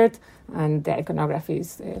dirt, and the iconography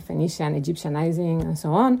is Phoenician, Egyptianizing, and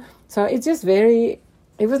so on. So it's just it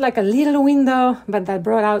was like a little window, but that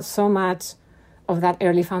brought out so much of that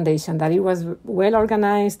early foundation, that it was well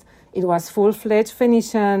organized, it was full-fledged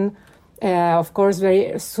Phoenician. Of course,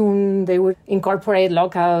 very soon they would incorporate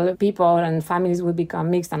local people and families would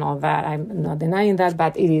become mixed and all that. I'm not denying that,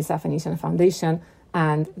 but it is a Phoenician foundation.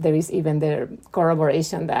 And there is even the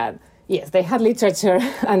corroboration that, yes, they had literature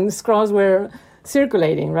and scrolls were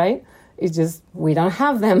circulating, right? It's just we don't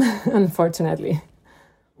have them, unfortunately.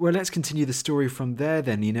 Well, let's continue the story from there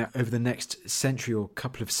then, over the next century or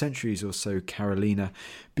couple of centuries or so, Carolina,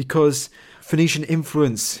 because Phoenician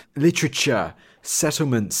influence, literature,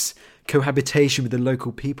 settlements, cohabitation with the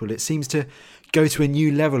local people, it seems to go to a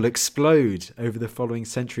new level, explode over the following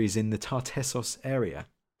centuries in the Tartessos area.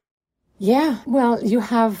 Yeah, well, you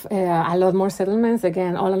have a lot more settlements,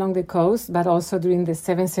 again, all along the coast, but also during the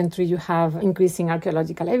 7th century you have increasing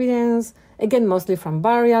archaeological evidence, again, mostly from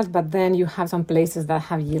burials, but then you have some places that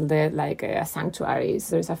have yielded like sanctuaries.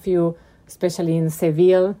 There's a few, especially in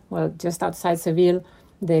Seville, well, just outside Seville,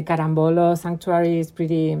 the Carambolo sanctuary is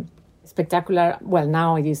pretty spectacular. Well,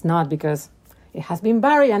 now it is not because it has been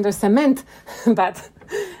buried under cement, but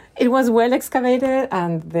it was well excavated,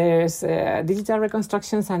 and there's digital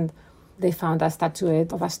reconstructions, and they found a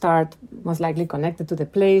statuette of Astarte, most likely connected to the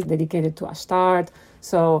place, dedicated to Astarte.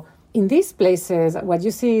 So in these places, what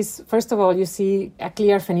you see is, first of all, you see a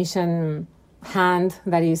clear Phoenician hand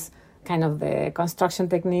that is kind of the construction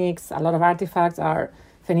techniques. A lot of artifacts are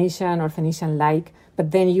Phoenician or Phoenician-like,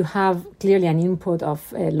 but then you have clearly an input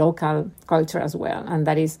of local culture as well, and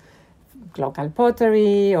that is local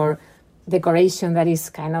pottery or decoration that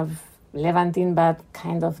is kind of Levantine, but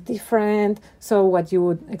kind of different. So what you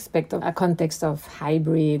would expect of a context of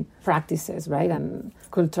hybrid practices, right? And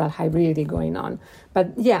cultural hybridity going on.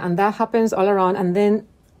 But yeah, and that happens all around. And then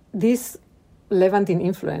this Levantine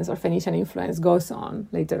influence or Phoenician influence goes on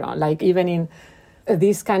later on, like even in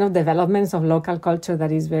these kind of developments of local culture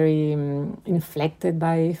that is very inflected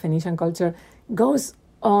by Phoenician culture goes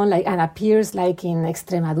on like and appears like in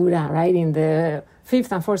Extremadura, right? In the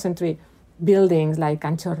 5th and 4th century. Buildings like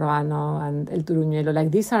Cancho Roano and El Turuñuelo, like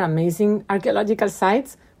these are amazing archaeological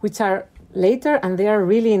sites which are later, and they are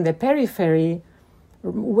really in the periphery,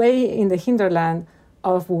 way in the hinterland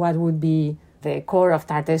of what would be the core of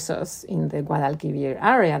Tartessos in the Guadalquivir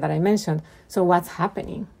area that I mentioned. So what's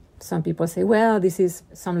happening? Some people say, well, this is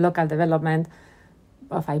some local development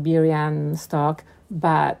of Iberian stock,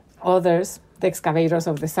 but others, the excavators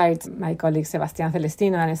of the site, my colleagues Sebastián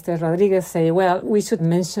Celestino and Esther Rodriguez, say, well, we should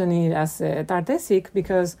mention it as Tartessic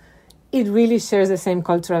because it really shares the same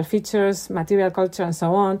cultural features, material culture, and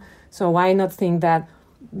so on. So why not think that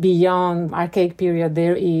beyond archaic period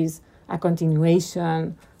there is a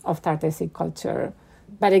continuation of Tartessic culture?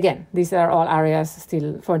 But again, these are all areas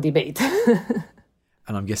still for debate.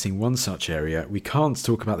 And I'm guessing one such area, we can't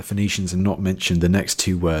talk about the Phoenicians and not mention the next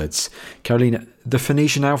two words. Carolina, the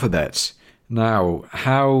Phoenician alphabet. Now,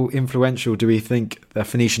 how influential do we think the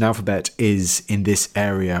Phoenician alphabet is in this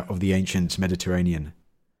area of the ancient Mediterranean?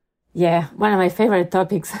 Yeah, one of my favorite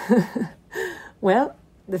topics. Well,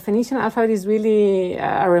 the Phoenician alphabet is really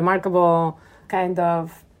a remarkable kind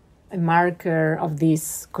of a marker of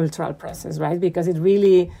this cultural process, right? Because it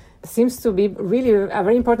really seems to be really a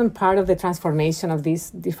very important part of the transformation of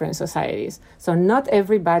these different societies. So not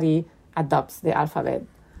everybody adopts the alphabet,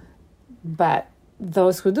 but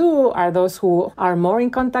those who do are those who are more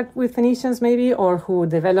in contact with Phoenicians maybe, or who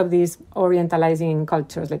develop these orientalizing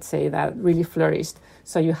cultures, let's say, that really flourished.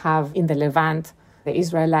 So you have in the Levant, the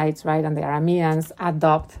Israelites, right, and the Arameans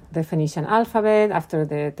adopt the Phoenician alphabet after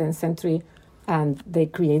the 10th century, and they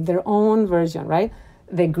create their own version, right?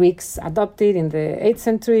 The Greeks adopted in the 8th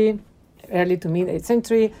century, early to mid 8th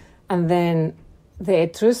century, and then the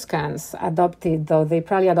Etruscans adopted, though they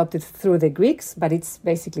probably adopted through the Greeks, but it's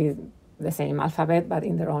basically the same alphabet, but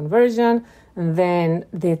in their own version. And then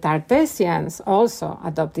the Tartessians also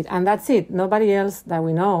adopted, and that's it. Nobody else that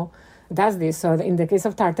we know does this. So in the case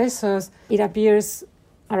of Tartessos, it appears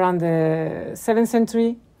around the 7th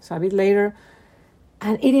century, so a bit later.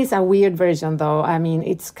 And it is a weird version, though. I mean,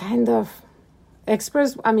 it's kind of...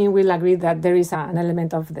 Experts, will agree that there is an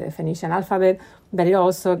element of the Phoenician alphabet, but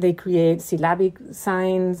they create syllabic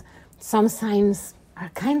signs. Some signs are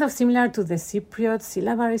kind of similar to the Cypriot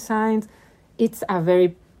syllabary signs. It's a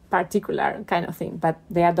very particular kind of thing, but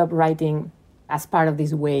they adopt writing as part of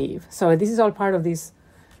this wave. So this is all part of this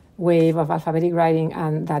wave of alphabetic writing,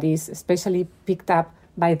 and that is especially picked up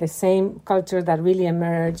by the same culture that really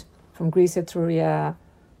emerged from Greece, Etruria,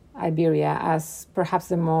 Iberia as perhaps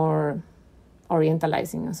the more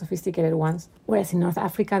orientalizing and sophisticated ones. Whereas in North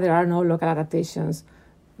Africa, there are no local adaptations.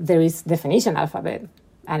 There is the Phoenician alphabet,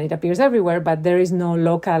 and it appears everywhere, but there is no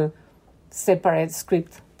local separate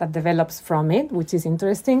script that develops from it, which is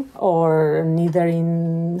interesting, or neither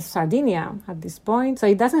in Sardinia at this point. So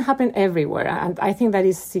it doesn't happen everywhere, and I think that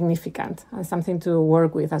is significant and something to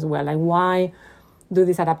work with as well. Like, why do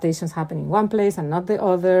these adaptations happen in one place and not the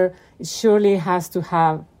other? It surely has to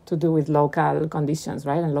have to do with local conditions,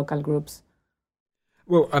 right, and local groups.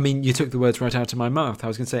 Well, I mean, you took the words right out of my mouth. I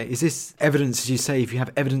was going to say, is this evidence, as you say, if you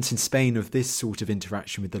have evidence in Spain of this sort of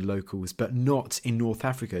interaction with the locals, but not in North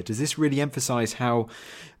Africa, does this really emphasise how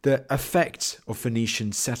the effect of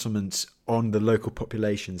Phoenician settlement on the local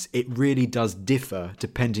populations, it really does differ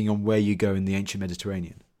depending on where you go in the ancient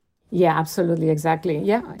Mediterranean? Yeah, absolutely, exactly.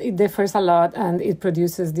 Yeah, it differs a lot, and it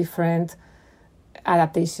produces different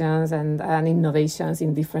adaptations and innovations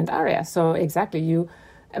in different areas. So exactly,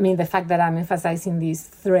 the fact that I'm emphasizing this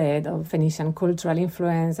thread of Phoenician cultural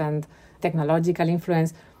influence and technological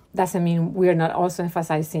influence doesn't mean we're not also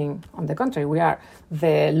emphasizing, on the contrary, we are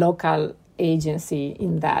the local agency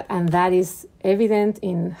in that. And that is evident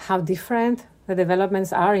in how different the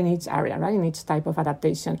developments are in each area, right, in each type of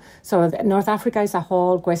adaptation. So North Africa is a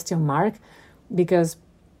whole question mark because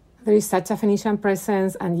there is such a Phoenician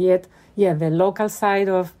presence, and yet, the local side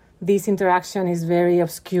of this interaction is very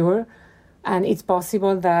obscure. And it's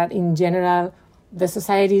possible that, in general, the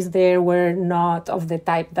societies there were not of the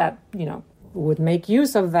type that, would make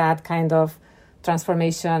use of that kind of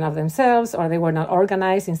transformation of themselves, or they were not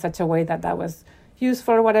organized in such a way that was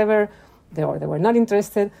useful or whatever, or they were not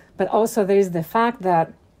interested. But also there is the fact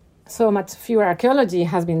that so much fewer archaeology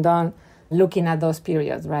has been done looking at those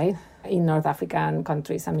periods, right, in North African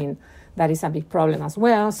countries. I mean, that is a big problem as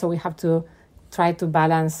well. So we have to try to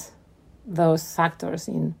balance those factors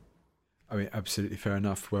in. I mean, absolutely fair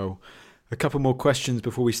enough. Well, a couple more questions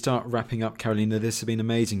before we start wrapping up, Carolina. This has been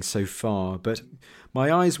amazing so far, but my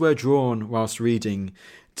eyes were drawn whilst reading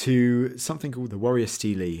to something called the warrior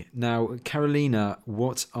stelae. Now, Carolina,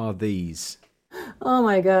 what are these? Oh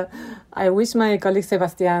my God. I wish my colleague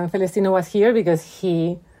Sebastián Celestino was here because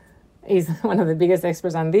he is one of the biggest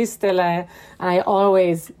experts on these stelae, and I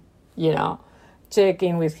always, check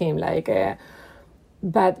in with him.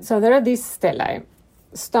 But so there are these stelae.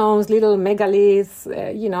 Stones, little megaliths,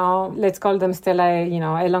 let's call them stelae,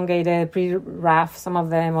 elongated, pretty rough, some of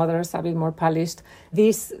them, others a bit more polished.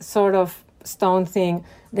 This sort of stone thing,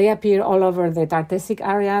 they appear all over the Tartessic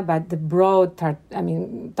area, but the broad,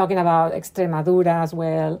 talking about Extremadura as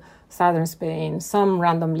well, southern Spain, some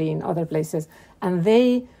randomly in other places. And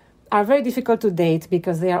they are very difficult to date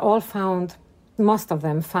because they are all found, most of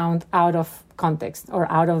them found out of context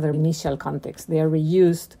or out of their initial context. They are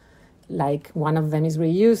reused. Like one of them is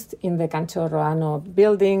reused in the Cancho Roano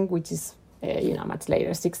building, which is, much later,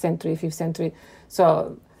 6th century, 5th century.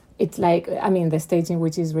 So it's the staging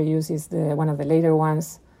which is reused is one of the later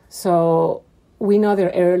ones. So we know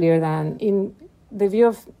they're earlier than, in the view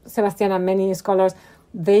of Sebastián and many scholars,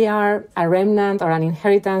 they are a remnant or an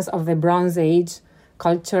inheritance of the Bronze Age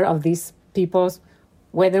culture of these peoples,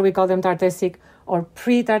 whether we call them Tartessic or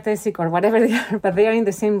pre-Tartessic or whatever they are, but they are in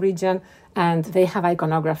the same region. And they have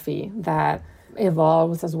iconography that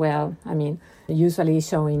evolves as well. Usually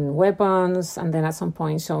showing weapons, and then at some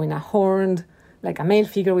point showing a horn, like a male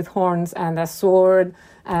figure with horns and a sword.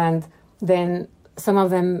 And then some of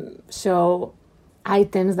them show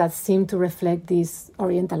items that seem to reflect this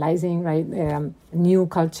orientalizing, right, new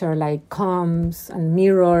culture, like combs and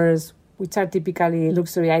mirrors, which are typically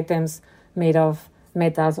luxury items made of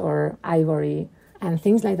metals or ivory, and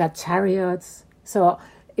things like that, chariots. So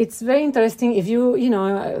it's very interesting if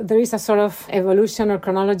there is a sort of evolution or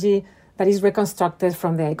chronology that is reconstructed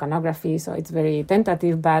from the iconography. So it's very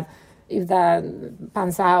tentative, but if that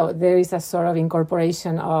pans out, there is a sort of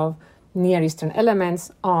incorporation of Near Eastern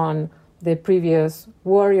elements on the previous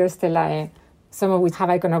warrior stelae, some of which have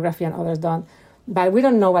iconography and others don't. But we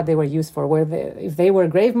don't know what they were used for. If they were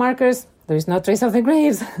grave markers, there is no trace of the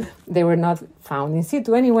graves. They were not found in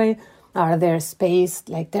situ anyway. Are there spaced,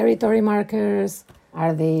 like territory markers?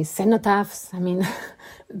 Are they cenotaphs?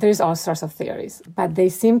 There's all sorts of theories. But they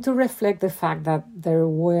seem to reflect the fact that there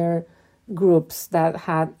were groups that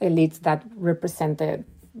had elites that represented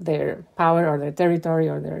their power or their territory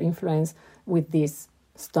or their influence with these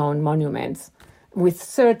stone monuments with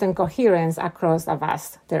certain coherence across a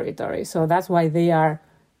vast territory. So that's why they are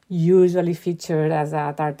usually featured as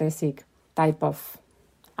a Tartessic type of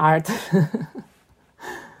art.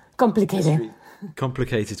 Complicated.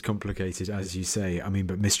 Complicated, as you say. I mean,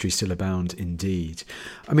 but mysteries still abound indeed.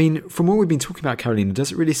 I mean, from what we've been talking about, Carolina,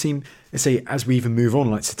 does it really seem, let's say, as we even move on,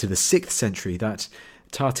 like to the 6th century, that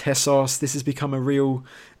Tartessos, this has become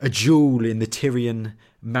a jewel in the Tyrian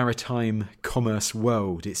maritime commerce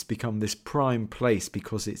world. It's become this prime place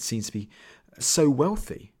because it seems to be so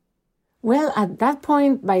wealthy. Well, at that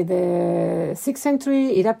point, by the 6th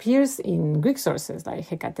century, it appears in Greek sources like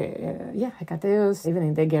Hekateos, even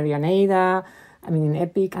in the Gerioneida, in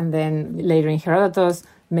Epic, and then later in Herodotus,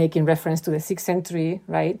 making reference to the 6th century,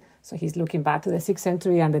 right? So he's looking back to the 6th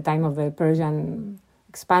century and the time of the Persian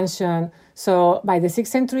expansion. So by the 6th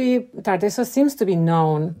century, Tartessos seems to be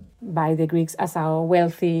known by the Greeks as a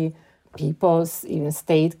wealthy peoples, even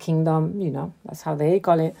state, kingdom, that's how they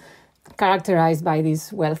call it, characterized by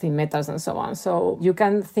these wealthy metals and so on. So you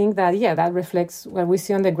can think that, that reflects what we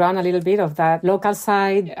see on the ground a little bit of that local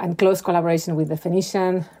side and close collaboration with the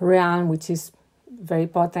Phoenician realm, which is very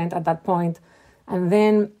potent at that point. And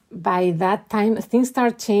then by that time, things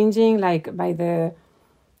start changing, like by the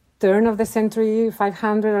turn of the century,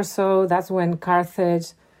 500 or so, that's when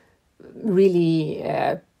Carthage really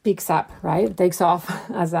picks up, right? Takes off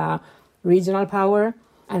as a regional power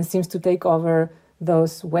and seems to take over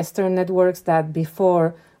those Western networks that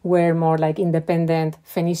before were more like independent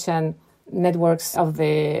Phoenician networks of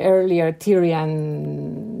the earlier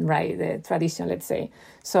Tyrian, right, the tradition, let's say.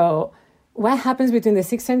 So what happens between the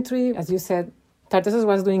 6th century, as you said, Tartessos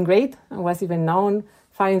was doing great and was even known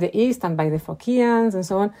far in the east and by the Phocians and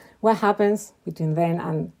so on. What happens between then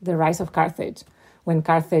and the rise of Carthage? When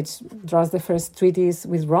Carthage draws the first treaties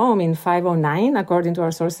with Rome in 509, according to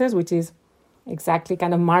our sources, which is exactly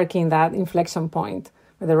kind of marking that inflection point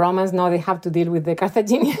where the Romans know they have to deal with the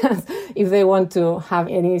Carthaginians if they want to have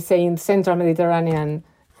any say in Central Mediterranean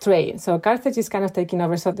trade. So Carthage is kind of taking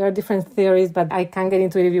over. So there are different theories, but I can get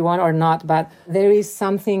into it if you want or not. But there is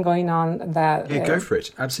something going on that... Yeah, go for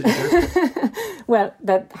it. Absolutely go for it. Well,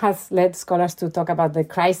 that has led scholars to talk about the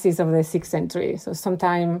crisis of the 6th century. So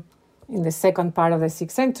sometime in the second part of the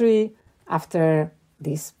 6th century, after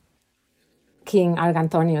this king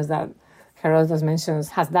Argantonius that Herodotus mentions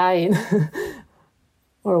has died,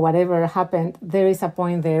 or whatever happened, there is a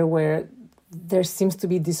point there where there seems to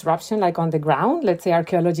be disruption, like on the ground. Let's say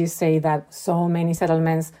archaeologists say that so many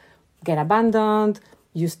settlements get abandoned,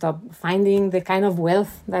 you stop finding the kind of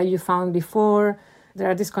wealth that you found before, there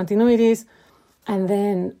are discontinuities, and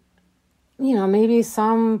then, maybe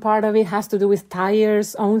some part of it has to do with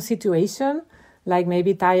Tyre's own situation, like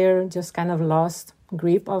maybe Tyre just kind of lost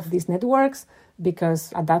grip of these networks,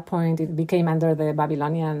 because at that point it became under the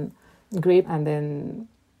Babylonian grip and then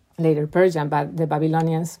later Persian, but the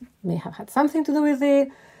Babylonians may have had something to do with it.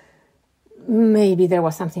 Maybe there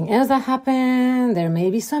was something else that happened. There may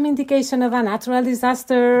be some indication of a natural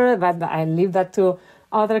disaster, but I leave that to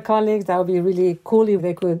other colleagues. That would be really cool if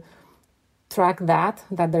they could track that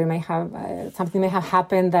there may have something may have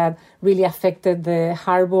happened that really affected the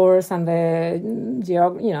harbors and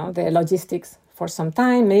the logistics for some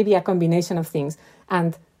time, maybe a combination of things.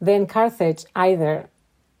 And then Carthage either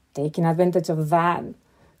taking advantage of that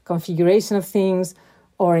configuration of things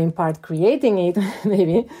or in part creating it,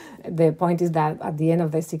 maybe. The point is that at the end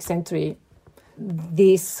of the 6th century,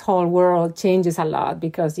 this whole world changes a lot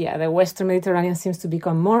because, the Western Mediterranean seems to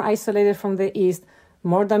become more isolated from the East,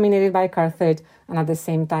 more dominated by Carthage, and at the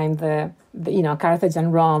same time, Carthage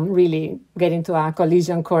and Rome really get into a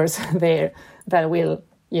collision course there that will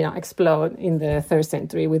explode in the 3rd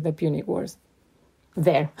century with the Punic Wars.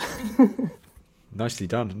 There. Nicely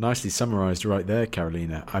done. Nicely summarised right there,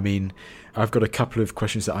 Carolina. I mean, I've got a couple of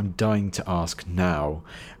questions that I'm dying to ask now,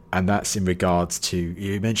 and that's in regards to,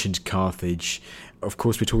 you mentioned Carthage. Of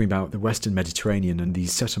course, we're talking about the Western Mediterranean and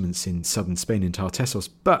these settlements in southern Spain in Tartessos,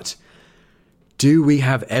 but do we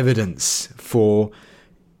have evidence for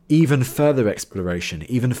even further exploration,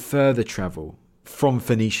 even further travel from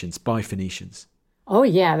Phoenicians, by Phoenicians? Oh,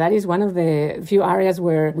 yeah, that is one of the few areas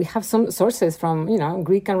where we have some sources from,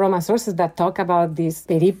 Greek and Roman sources that talk about this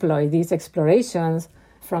periploi, these explorations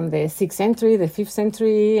from the 6th century, the 5th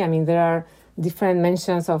century. I mean, there are different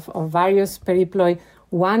mentions of various periploi.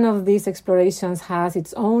 One of these explorations has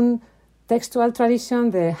its own textual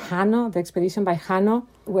tradition, the Hanno, the expedition by Hanno,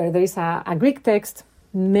 where there is a Greek text,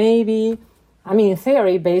 maybe, in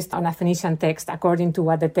theory, based on a Phoenician text, according to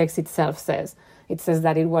what the text itself says. It says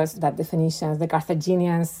that it was that the Phoenicians, the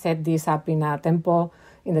Carthaginians, set this up in a temple,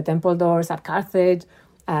 in the temple doors at Carthage.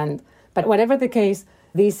 But whatever the case,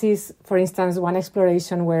 this is, for instance, one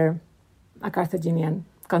exploration where a Carthaginian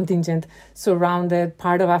contingent surrounded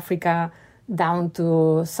part of Africa down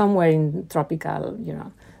to somewhere in tropical,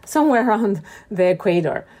 somewhere around the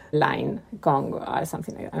equator line, Congo or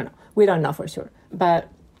something like that. I don't know. We don't know for sure. But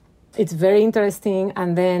it's very interesting.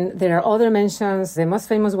 And then there are other mentions. The most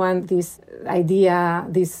famous one, this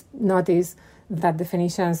notice that the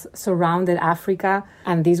Phoenicians surrounded Africa,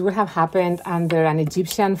 and this would have happened under an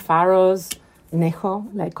Egyptian pharaoh's Necho,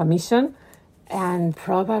 like commission. And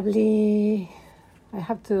probably, I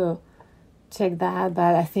have to check that,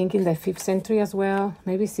 but I think in the 5th century as well,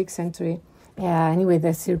 maybe 6th century. Anyway,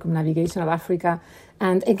 the circumnavigation of Africa.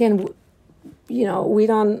 And again, we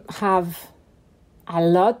don't have a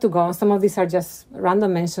lot to go on. Some of these are just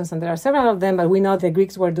random mentions, and there are several of them, but we know the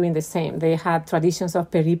Greeks were doing the same. They had traditions of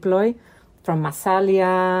periploi from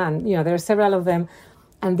Massalia, and there are several of them.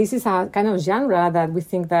 And this is a kind of genre that we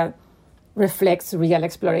think that reflects real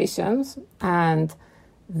explorations, and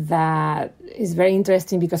that is very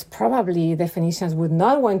interesting because probably the Phoenicians would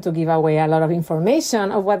not want to give away a lot of information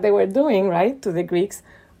of what they were doing, right, to the Greeks,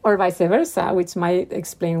 or vice versa, which might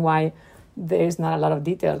explain why there's not a lot of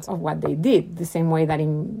details of what they did, the same way that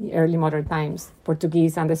in early modern times,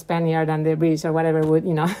 Portuguese and the Spaniard and the British or whatever would,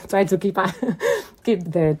 try to keep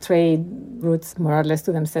their trade routes more or less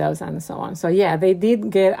to themselves and so on. So yeah, they did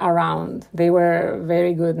get around. They were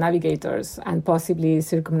very good navigators and possibly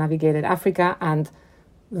circumnavigated Africa, and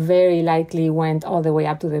very likely went all the way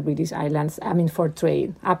up to the British Islands, for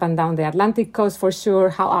trade. Up and down the Atlantic coast for sure.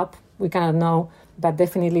 How up, we cannot know, but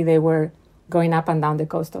definitely they were going up and down the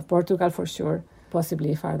coast of Portugal for sure,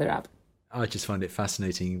 possibly farther up. I just find it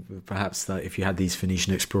fascinating, perhaps, that if you had these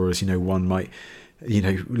Phoenician explorers, one might,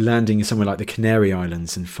 landing somewhere like the Canary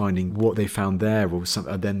Islands and finding what they found there, or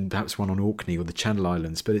then perhaps one on Orkney or the Channel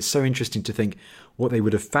Islands. But it's so interesting to think what they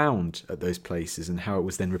would have found at those places and how it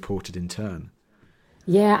was then reported in turn.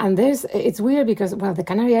 Yeah, and it's weird because, the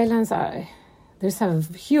Canary Islands there's a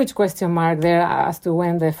huge question mark there as to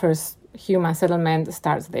when the first human settlement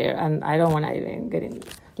starts there, and I don't want to even get in.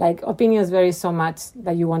 Opinions vary so much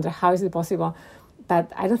that you wonder how is it possible,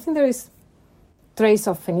 but I don't think there is trace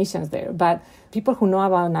of Phoenicians there. But people who know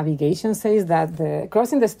about navigation says that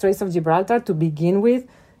crossing the Straits of Gibraltar to begin with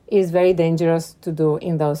is very dangerous to do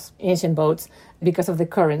in those ancient boats because of the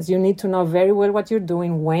currents. You need to know very well what you're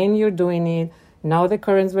doing, when you're doing it, know the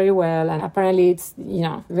currents very well, and apparently it's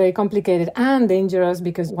very complicated and dangerous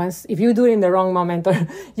because if you do it in the wrong moment, or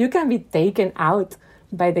you can be taken out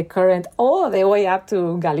by the current all the way up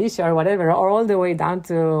to Galicia or whatever, or all the way down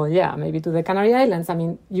to maybe to the Canary Islands.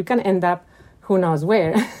 You can end up who knows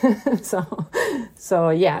where. so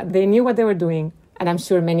yeah, they knew what they were doing, and I'm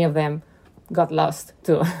sure many of them got lost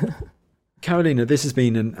too. Carolina, this has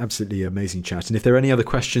been an absolutely amazing chat. And if there are any other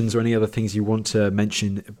questions or any other things you want to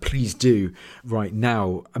mention, please do right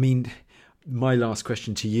now. My last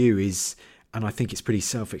question to you is, and I think it's pretty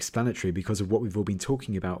self-explanatory because of what we've all been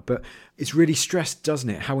talking about, but it's really stressed, doesn't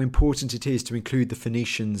it, how important it is to include the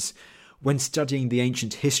Phoenicians when studying the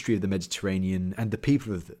ancient history of the Mediterranean and the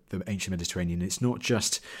people of the ancient Mediterranean. It's not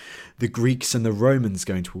just the Greeks and the Romans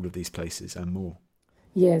going to all of these places and more.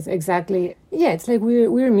 Yes, exactly. Yeah, it's like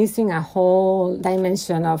we're missing a whole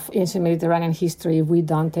dimension of ancient Mediterranean history if we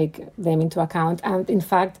don't take them into account. And in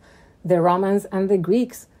fact, the Romans and the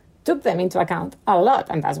Greeks took them into account a lot.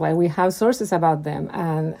 And that's why we have sources about them.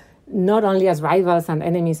 And not only as rivals and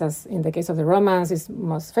enemies, as in the case of the Romans, is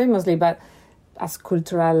most famously, but as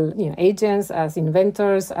cultural agents, as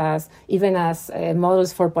inventors, as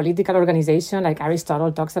models for political organization, like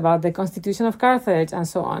Aristotle talks about the Constitution of Carthage and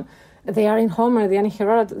so on. They are in Homer, they are in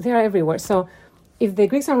Herodotus, they are everywhere. So if the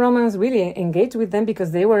Greeks and Romans really engaged with them because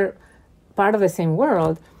they were part of the same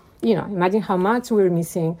world, imagine how much we're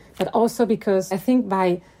missing. But also because I think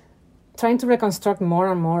by trying to reconstruct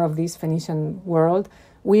more and more of this Phoenician world,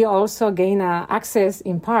 we also gain access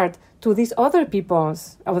in part to these other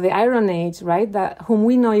peoples of the Iron Age, right, whom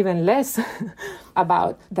we know even less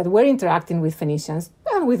about, that were interacting with Phoenicians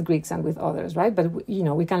and with Greeks and with others, right? But,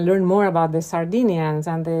 we can learn more about the Sardinians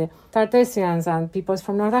and the Tartessians and peoples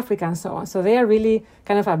from North Africa and so on. So they are really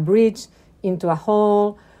kind of a bridge into a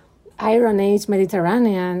whole Iron Age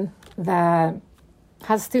Mediterranean that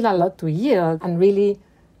has still a lot to yield and really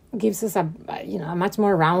gives us a much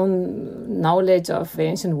more round knowledge of the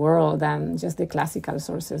ancient world than just the classical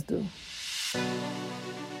sources do.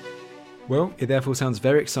 Well, it therefore sounds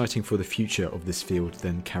very exciting for the future of this field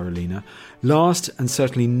then, Carolina. Last and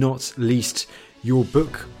certainly not least, your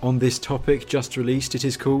book on this topic just released. It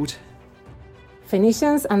is called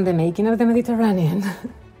Phoenicians and the Making of the Mediterranean.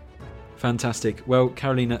 Fantastic. Well,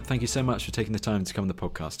 Carolina, thank you so much for taking the time to come on the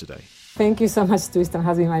podcast today. Thank you so much, Tristan. It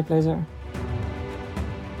has been my pleasure.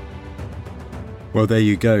 Well, there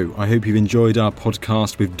you go. I hope you've enjoyed our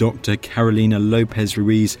podcast with Dr. Carolina Lopez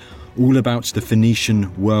Ruiz all about the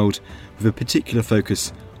Phoenician world, with a particular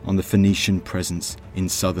focus on the Phoenician presence in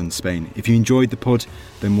southern Spain. If you enjoyed the pod,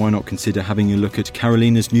 then why not consider having a look at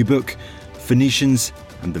Carolina's new book, Phoenicians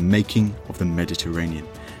and the Making of the Mediterranean.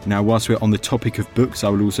 Now, whilst we're on the topic of books, I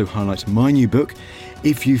will also highlight my new book.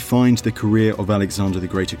 If you find the career of Alexander the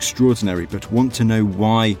Great extraordinary, but want to know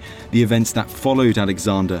why the events that followed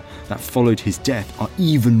Alexander, that followed his death, are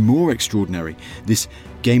even more extraordinary, this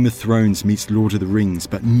Game of Thrones meets Lord of the Rings,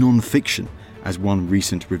 but non-fiction, as one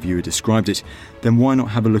recent reviewer described it, then why not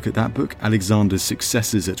have a look at that book, Alexander's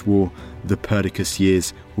Successors at War, The Perdiccas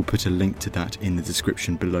Years. We'll put a link to that in the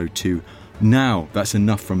description below too. Now, that's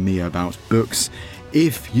enough from me about books.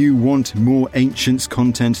 If you want more Ancients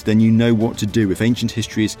content, then you know what to do. If ancient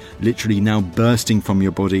history is literally now bursting from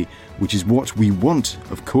your body, which is what we want,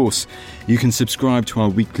 of course, you can subscribe to our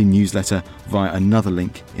weekly newsletter via another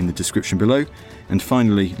link in the description below. And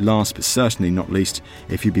finally, last but certainly not least,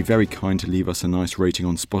 if you'd be very kind to leave us a nice rating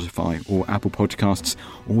on Spotify or Apple Podcasts,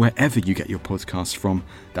 or wherever you get your podcasts from,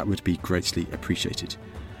 that would be greatly appreciated.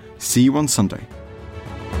 See you on Sunday.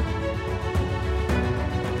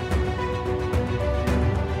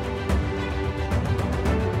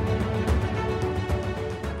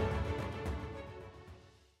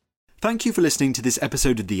 Thank you for listening to this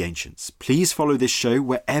episode of The Ancients. Please follow this show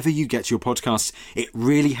wherever you get your podcasts. It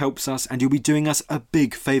really helps us and you'll be doing us a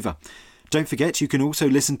big favour. Don't forget, you can also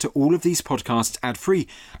listen to all of these podcasts ad-free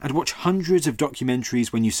and watch hundreds of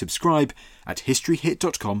documentaries when you subscribe at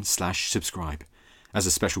historyhit.com/subscribe. As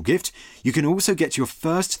a special gift, you can also get your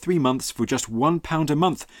first 3 months for just £1 a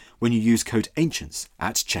month when you use code ANCIENTS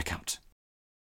at checkout.